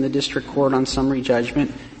raise in the district court on summary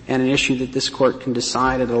judgment, and an issue that this Court can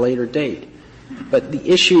decide at a later date. But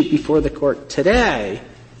the issue before the Court today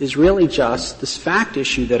is really just this fact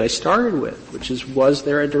issue that I started with, which is, was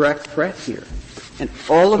there a direct threat here? And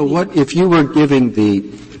all of so what if you were giving the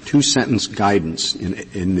two-sentence guidance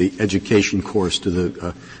in the education course to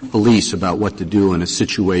the police about what to do in a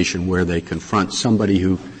situation where they confront somebody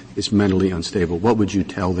who is mentally unstable, what would you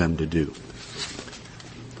tell them to do?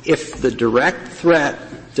 If the direct threat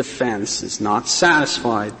defense is not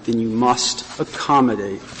satisfied, then you must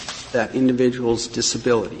accommodate that individual's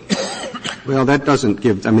disability. Well, that doesn't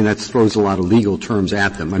that throws a lot of legal terms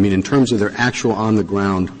at them. I mean, in terms of their actual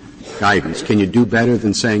on-the-ground guidance, can you do better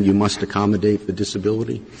than saying you must accommodate the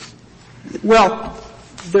disability? Well,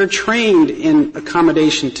 they're trained in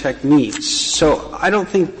accommodation techniques, so I don't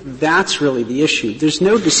think that's really the issue. There's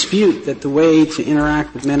no dispute that the way to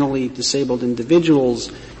interact with mentally disabled individuals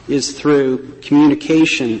is through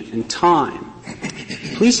communication and time.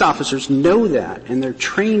 Police officers know that, and they're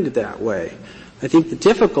trained that way. I think the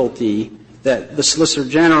difficulty that the Solicitor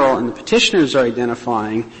General and the petitioners are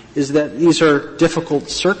identifying is that these are difficult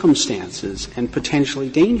circumstances and potentially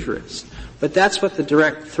dangerous. But that's what the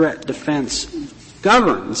direct threat defense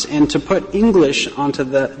governs. And to put English onto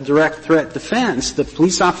the direct threat defense, the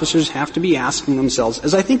police officers have to be asking themselves,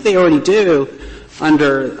 as I think they already do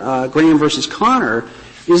under Graham versus Connor,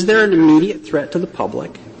 is there an immediate threat to the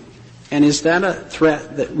public? And is that a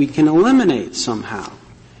threat that we can eliminate somehow?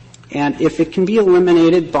 And if it can be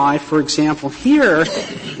eliminated by, for example, here,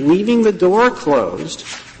 leaving the door closed,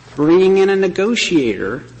 bringing in a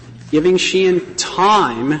negotiator, giving Sheehan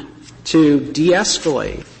time to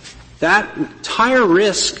de-escalate, that entire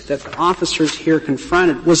risk that the officers here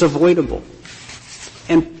confronted was avoidable.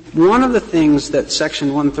 And one of the things that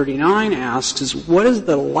Section 139 asks is, what is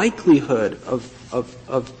the likelihood of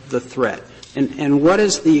the threat? And what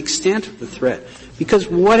is the extent of the threat? Because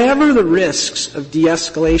whatever the risks of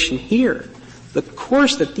de-escalation here, the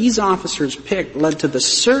course that these officers picked led to the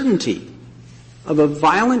certainty of a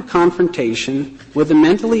violent confrontation with a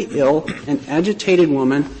mentally ill and agitated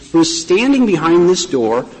woman who was standing behind this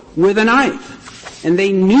door with a knife. And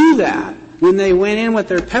they knew that when they went in with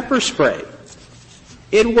their pepper spray.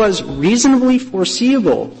 It was reasonably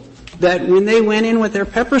foreseeable that when they went in with their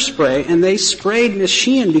pepper spray and they sprayed Miss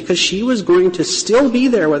Sheehan because she was going to still be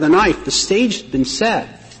there with a knife, the stage had been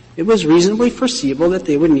set, it was reasonably foreseeable that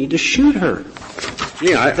they would need to shoot her.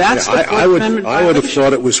 Yeah, I would have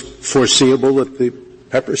thought it was foreseeable that the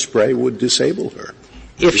pepper spray would disable her.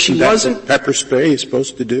 If she wasn't, what pepper spray is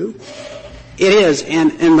supposed to do? It is,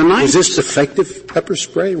 and the Ninth. Was this effective pepper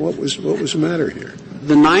spray? What was the matter here?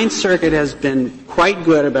 The Ninth Circuit has been quite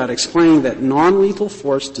good about explaining that non-lethal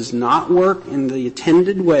force does not work in the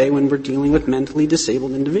intended way when we're dealing with mentally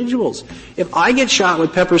disabled individuals. If I get shot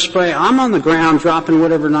with pepper spray, I'm on the ground dropping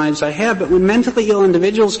whatever knives I have, but when mentally ill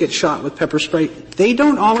individuals get shot with pepper spray, they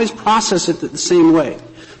don't always process it the same way.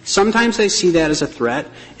 Sometimes they see that as a threat,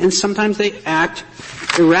 and sometimes they act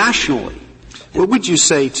irrationally. What would you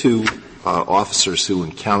say to officers who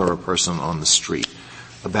encounter a person on the street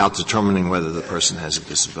about determining whether the person has a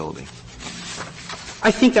disability?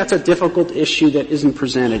 I think that's a difficult issue that isn't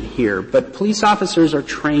presented here, but police officers are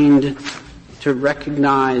trained to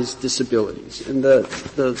recognize disabilities. And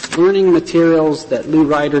the learning materials that Lou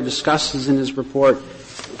Ryder discusses in his report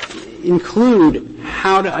include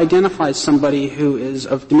how to identify somebody who is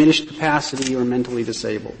of diminished capacity or mentally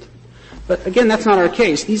disabled. But again, that's not our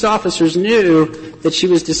case. These officers knew that she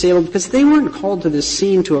was disabled because they weren't called to this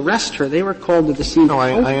scene to arrest her. They were called to the scene to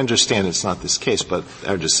help her. I understand it's not this case, but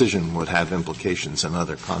our decision would have implications in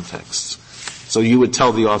other contexts. So you would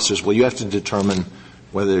tell the officers, well, you have to determine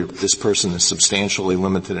whether this person is substantially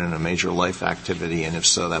limited in a major life activity, and if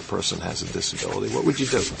so, that person has a disability. What would you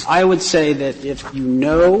do? I would say that if you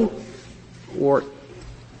know or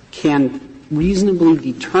can reasonably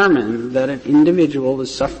determine that an individual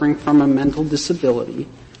is suffering from a mental disability,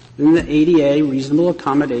 then the ADA reasonable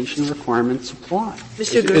accommodation requirements apply.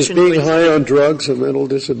 Mr. Is being high on drugs a mental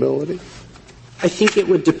disability? I think it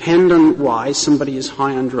would depend on why somebody is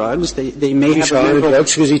high on drugs. They may He's have high on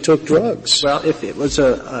drugs because he took drugs. Well, if it was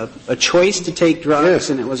a choice to take drugs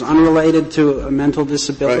and it was unrelated to a mental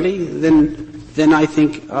disability, then I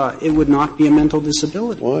think it would not be a mental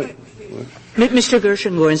disability. Why? Mr.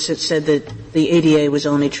 Gershengorn said that the ADA was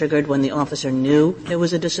only triggered when the officer knew there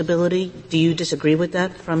was a disability. Do you disagree with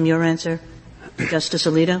that from your answer, Justice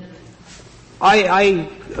Alito? I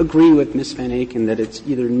agree with Ms. Van Aken that it's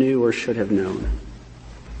either knew or should have known.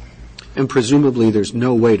 And presumably there's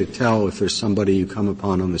no way to tell if there's somebody you come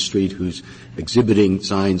upon on the street who's exhibiting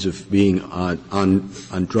signs of being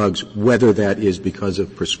on drugs, whether that is because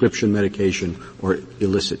of prescription medication or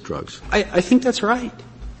illicit drugs. I think that's right.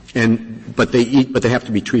 But they have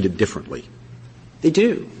to be treated differently. They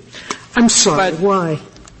do. I'm sorry. Why?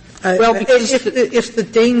 Well, because if the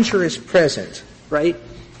danger is present, right?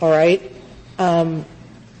 All right.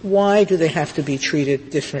 Why do they have to be treated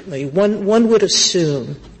differently? One would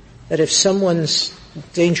assume that if someone's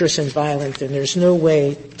dangerous and violent and there's no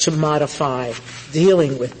way to modify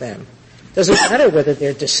dealing with them, doesn't matter whether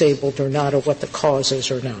they're disabled or not or what the cause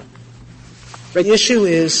is or not. The issue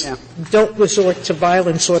is don't resort to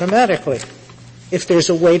violence automatically if there's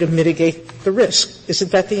a way to mitigate the risk.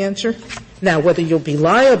 Isn't that the answer? Now, whether you'll be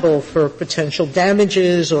liable for potential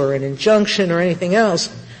damages or an injunction or anything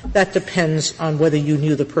else, that depends on whether you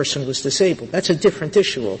knew the person was disabled. That's a different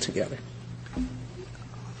issue altogether.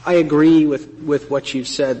 I agree with what you've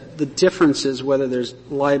said. The difference is whether there's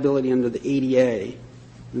liability under the ADA.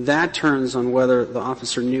 That turns on whether the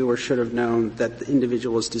officer knew or should have known that the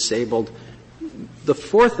individual was disabled. The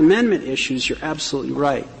Fourth Amendment issues, you're absolutely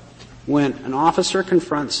right. When an officer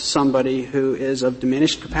confronts somebody who is of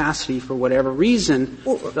diminished capacity for whatever reason,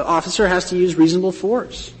 the officer has to use reasonable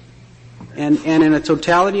force. And in a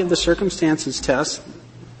totality of the circumstances test,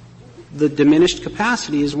 the diminished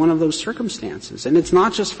capacity is one of those circumstances. And it's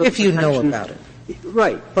not just for if you know about it.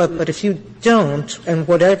 Right. But if you don't, and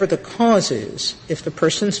whatever the cause is, if the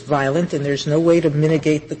person's violent and there's no way to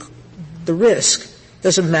mitigate the risk,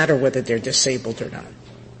 doesn't matter whether they're disabled or not.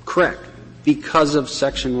 Correct. Because of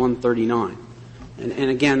Section 139. And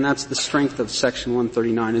again, that's the strength of Section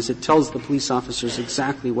 139, is it tells the police officers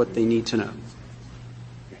exactly what they need to know.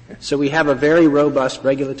 So we have a very robust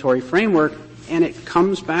regulatory framework, and it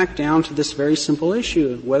comes back down to this very simple issue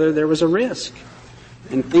of whether there was a risk.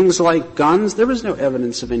 And things like guns, there was no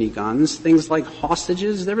evidence of any guns. Things like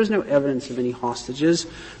hostages, there was no evidence of any hostages.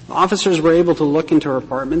 The officers were able to look into her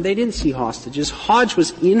apartment. They didn't see hostages. Hodge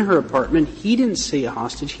was in her apartment. He didn't see a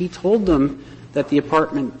hostage. He told them that the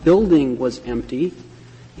apartment building was empty.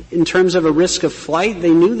 In terms of a risk of flight,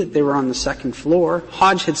 they knew that they were on the second floor.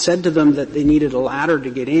 Hodge had said to them that they needed a ladder to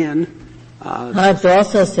get in. Hodge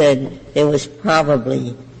also said there was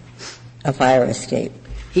probably a fire escape.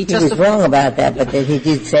 He was wrong about that, but he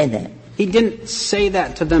did say that. He didn't say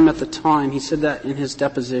that to them at the time. He said that in his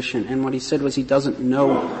deposition, and what he said was he doesn't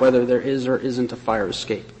know whether there is or isn't a fire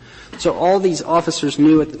escape. So all these officers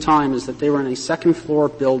knew at the time is that they were in a second-floor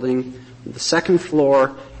building, the second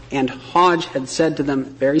floor, and Hodge had said to them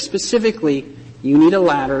very specifically, you need a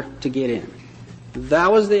ladder to get in. That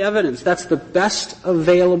was the evidence. That's the best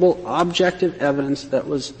available objective evidence that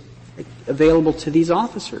was available to these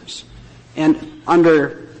officers. And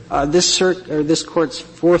under this Court's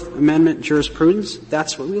Fourth Amendment jurisprudence,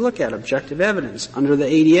 that's what we look at, objective evidence. Under the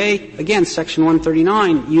ADA, again, Section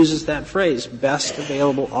 139 uses that phrase, best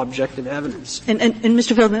available objective evidence. And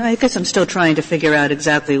Mr. Feldman, I guess I'm still trying to figure out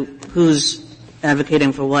exactly who's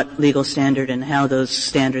advocating for what legal standard and how those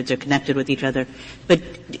standards are connected with each other. But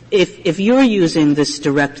if you're using this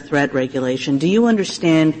direct threat regulation, do you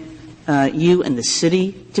understand you and the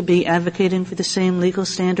city to be advocating for the same legal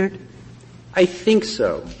standard? I think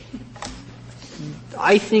so.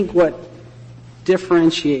 I think what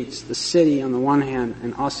differentiates the city on the one hand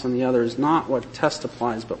and us on the other is not what test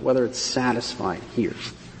applies, but whether it's satisfied here.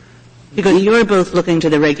 Because you're both looking to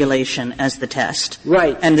the regulation as the test.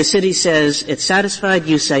 Right. And the city says it's satisfied,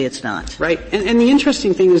 you say it's not. Right. And the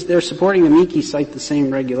interesting thing is they're supporting amici cite the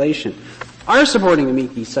same regulation. Our supporting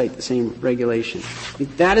amici cite the same regulation.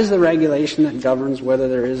 That is the regulation that governs whether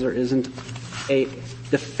there is or isn't a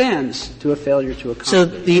defense to a failure to accommodate. So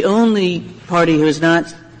the only party who is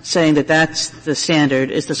not saying that that's the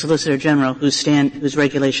standard is the Solicitor General whose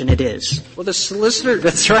regulation it is. Well, the Solicitor,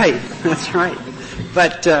 that's right.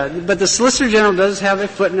 But the Solicitor General does have a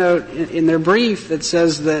footnote in their brief that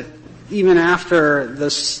says that even after the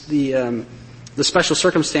special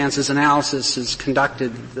circumstances analysis is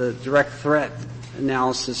conducted, the direct threat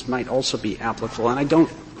analysis might also be applicable. And I don't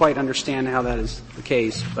quite understand how that is the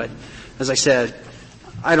case, but as I said,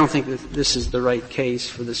 I don't think that this is the right case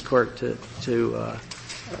for this Court to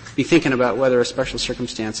be thinking about whether a special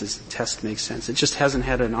circumstances test makes sense. It just hasn't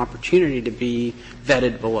had an opportunity to be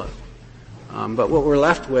vetted below. But what we're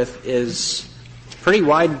left with is pretty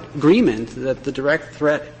wide agreement that the direct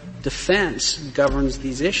threat defense governs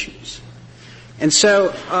these issues. And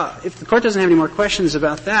so, if the Court doesn't have any more questions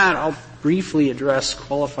about that, I'll briefly address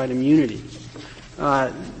qualified immunity.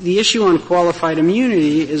 The issue on qualified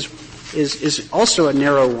immunity is also a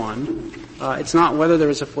narrow one. It's not whether there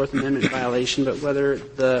was a Fourth Amendment violation, but whether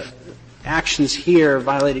the actions here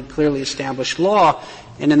violated clearly established law.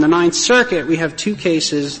 And in the Ninth Circuit, we have two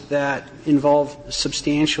cases that involve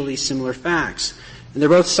substantially similar facts. And they're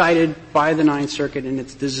both cited by the Ninth Circuit in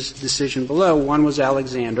its decision below. One was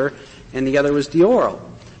Alexander, and the other was Diorel.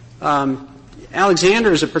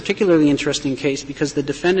 Alexander is a particularly interesting case because the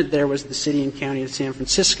defendant there was the city and county of San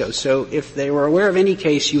Francisco. So if they were aware of any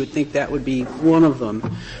case, you would think that would be one of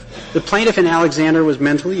them. The plaintiff in Alexander was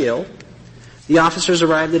mentally ill. The officers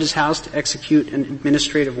arrived at his house to execute an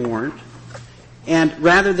administrative warrant. And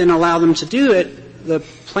rather than allow them to do it, the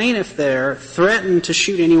plaintiff there threatened to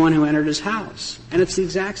shoot anyone who entered his house. And it's the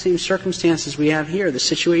exact same circumstances we have here. The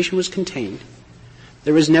situation was contained.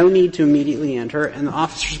 There was no need to immediately enter, and the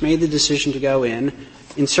officers made the decision to go in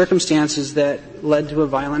circumstances that led to a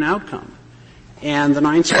violent outcome. And the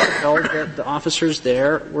Ninth Circuit held that the officers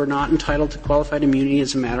there were not entitled to qualified immunity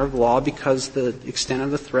as a matter of law because the extent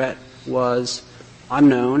of the threat was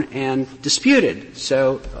unknown and disputed.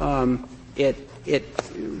 So it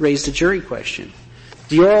raised a jury question.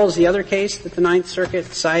 Diorel is the other case that the Ninth Circuit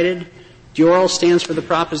cited. Diorel stands for the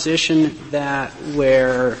proposition that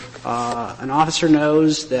where an officer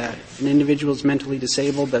knows that an individual is mentally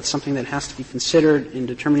disabled, that's something that has to be considered in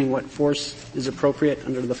determining what force is appropriate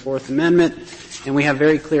under the Fourth Amendment. And we have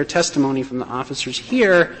very clear testimony from the officers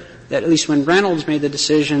here that at least when Reynolds made the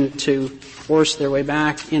decision to force their way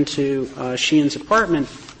back into Sheehan's apartment,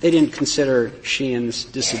 they didn't consider Sheehan's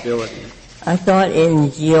disability. I thought in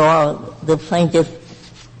Diorel the plaintiff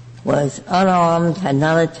was unarmed, had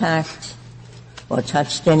not attacked or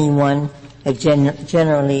touched anyone, had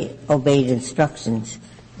generally obeyed instructions.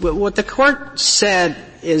 What the Court said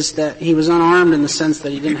is that he was unarmed in the sense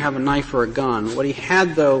that he didn't have a knife or a gun. What he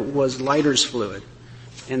had, though, was lighter's fluid.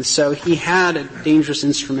 And so he had a dangerous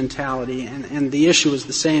instrumentality, and the issue was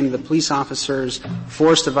the same. The police officers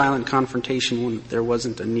forced a violent confrontation when there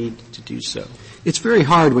wasn't a need to do so. It's very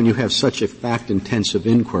hard when you have such a fact-intensive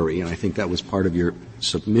inquiry, and I think that was part of your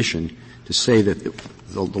submission, to say that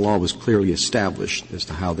the law was clearly established as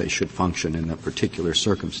to how they should function in a particular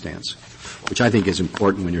circumstance, which I think is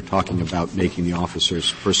important when you're talking about making the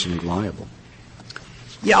officers personally liable.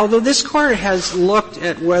 Yeah, although this Court has looked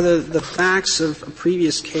at whether the facts of a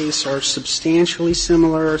previous case are substantially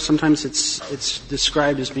similar, sometimes it's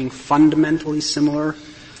described as being fundamentally similar.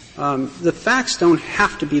 The facts don't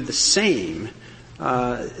have to be the same.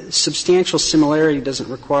 Substantial similarity doesn't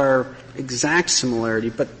require exact similarity,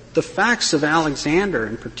 but the facts of Alexander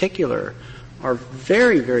in particular are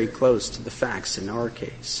very, very close to the facts in our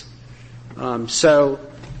case.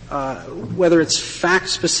 Whether it's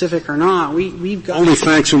fact-specific or not, we've got... Only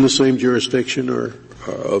facts in the same jurisdiction or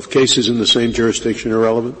of cases in the same jurisdiction are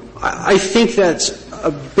relevant? I think that's a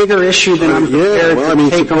bigger issue than I'm prepared to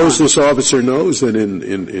take on. Suppose this officer knows that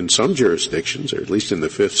in some jurisdictions, or at least in the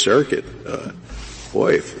Fifth Circuit,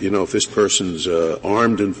 if this person's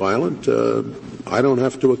armed and violent, I don't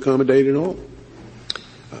have to accommodate at all.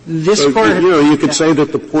 You could say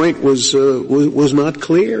that the point was not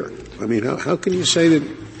clear. I mean, how can you say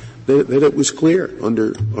that it was clear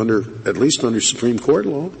at least under Supreme Court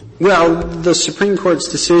law? Well, the Supreme Court's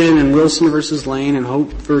decision in Wilson versus Lane and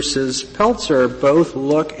Hope versus Peltzer both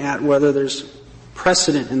look at whether there's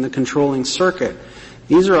precedent in the controlling circuit.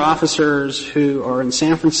 These are officers who are in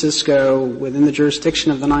San Francisco within the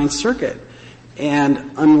jurisdiction of the Ninth Circuit.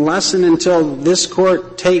 And unless and until this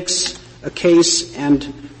Court takes a case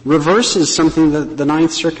and reverses something that the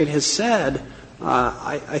Ninth Circuit has said,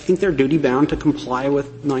 I think they're duty-bound to comply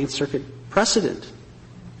with Ninth Circuit precedent.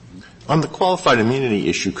 On the qualified immunity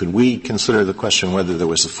issue, could we consider the question whether there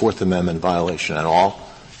was a Fourth Amendment violation at all,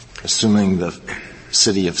 assuming that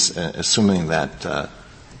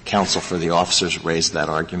counsel for the officers raised that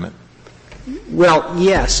argument? Well,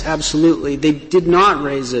 yes, absolutely. They did not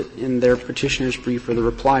raise it in their petitioner's brief or the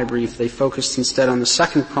reply brief. They focused instead on the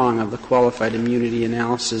second prong of the qualified immunity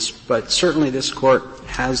analysis. But certainly this Court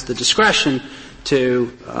has the discretion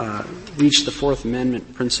to reach the Fourth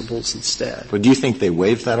Amendment principles instead. But do you think they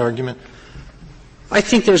waived that argument? I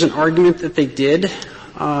think there's an argument that they did,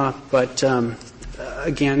 but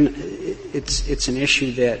again, it's an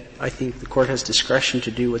issue that I think the Court has discretion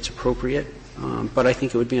to do what's appropriate. But I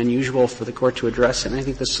think it would be unusual for the Court to address it. And I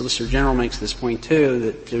think the Solicitor General makes this point, too,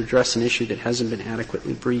 that to address an issue that hasn't been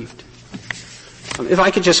adequately briefed. If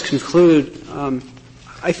I could just conclude,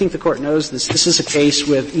 I think the Court knows this. This is a case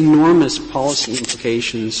with enormous policy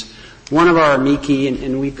implications. One of our amici,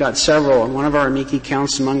 and we've got several, and one of our amici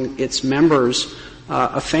counts among its members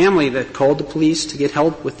a family that called the police to get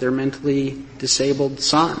help with their mentally disabled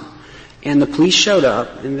son. And the police showed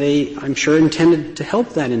up, and they, I'm sure, intended to help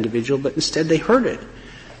that individual, but instead they hurt it.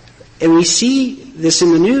 And we see this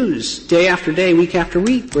in the news day after day, week after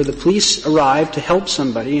week, where the police arrive to help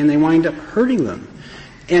somebody and they wind up hurting them.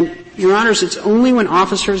 And, Your Honors, it's only when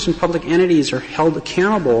officers and public entities are held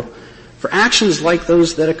accountable for actions like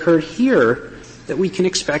those that occurred here that we can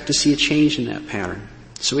expect to see a change in that pattern.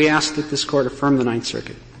 So we ask that this Court affirm the Ninth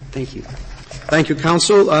Circuit. Thank you. Thank you,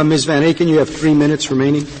 Counsel. Ms. Van Aken, you have 3 minutes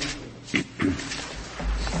remaining.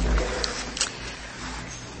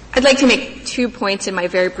 I'd like to make 2 points in my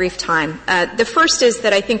very brief time. The first is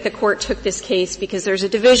that I think the Court took this case because there's a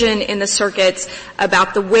division in the circuits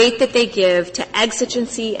about the weight that they give to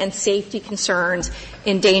exigency and safety concerns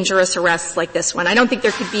in dangerous arrests like this one. I don't think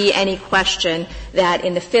there could be any question that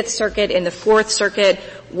in the Fifth Circuit, in the Fourth Circuit,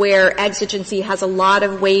 where exigency has a lot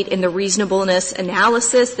of weight in the reasonableness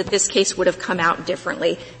analysis, that this case would have come out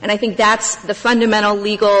differently. And I think that's the fundamental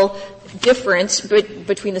legal difference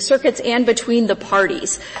between the circuits and between the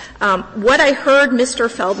parties. What I heard Mr.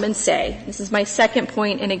 Feldman say, this is my second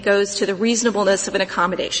point, and it goes to the reasonableness of an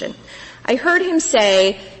accommodation. I heard him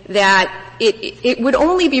say that it would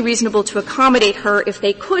only be reasonable to accommodate her if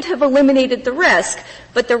they could have eliminated the risk,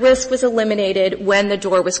 but the risk was eliminated when the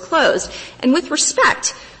door was closed. And with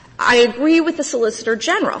respect, I agree with the Solicitor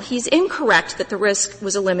General. He's incorrect that the risk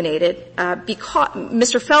was eliminated because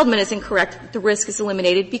Mr. Feldman is incorrect that the risk is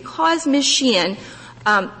eliminated because Ms. Sheehan,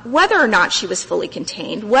 whether or not she was fully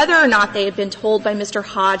contained, whether or not they had been told by Mr.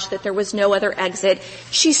 Hodge that there was no other exit,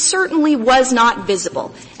 she certainly was not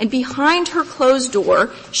visible. And behind her closed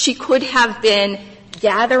door, she could have been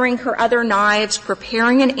gathering her other knives,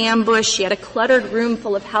 preparing an ambush. She had a cluttered room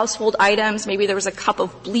full of household items. Maybe there was a cup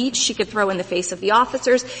of bleach she could throw in the face of the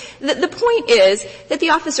officers. The point is that the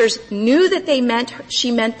officers knew that she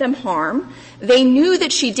meant them harm. They knew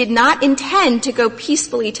that she did not intend to go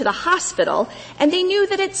peacefully to the hospital, and they knew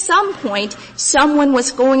that at some point someone was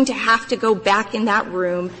going to have to go back in that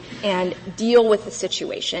room and deal with the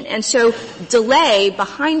situation. And so delay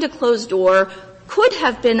behind a closed door could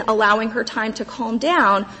have been allowing her time to calm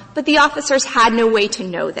down, but the officers had no way to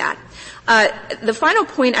know that. The final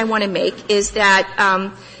point I want to make is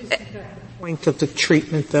that the point of the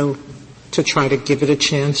treatment, though, to try to give it a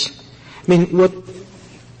chance. I mean, what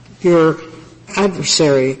your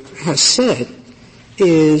adversary has said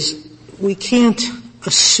is we can't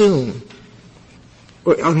assume,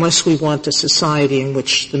 or unless we want a society in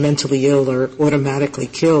which the mentally ill are automatically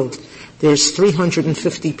killed. There's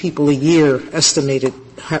 350 people a year estimated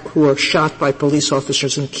who are shot by police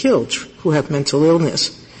officers and killed who have mental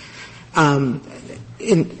illness. And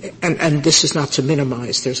this is not to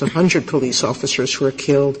minimize. There's 100 police officers who are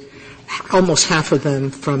killed, almost half of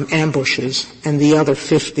them from ambushes, and the other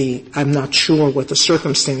 50, I'm not sure what the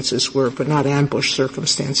circumstances were, but not ambush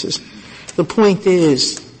circumstances. The point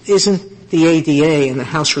is, isn't the ADA, and the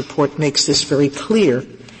House report makes this very clear,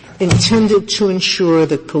 intended to ensure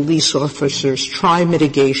that police officers try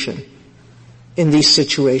mitigation in these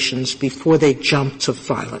situations before they jump to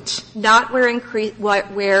violence? Not where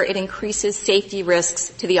it increases safety risks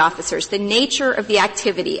to the officers. The nature of the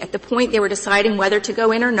activity at the point they were deciding whether to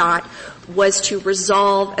go in or not was to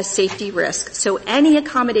resolve a safety risk. So any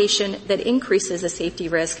accommodation that increases a safety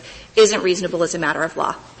risk isn't reasonable as a matter of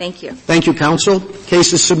law. Thank you. Thank you, counsel.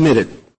 Case is submitted.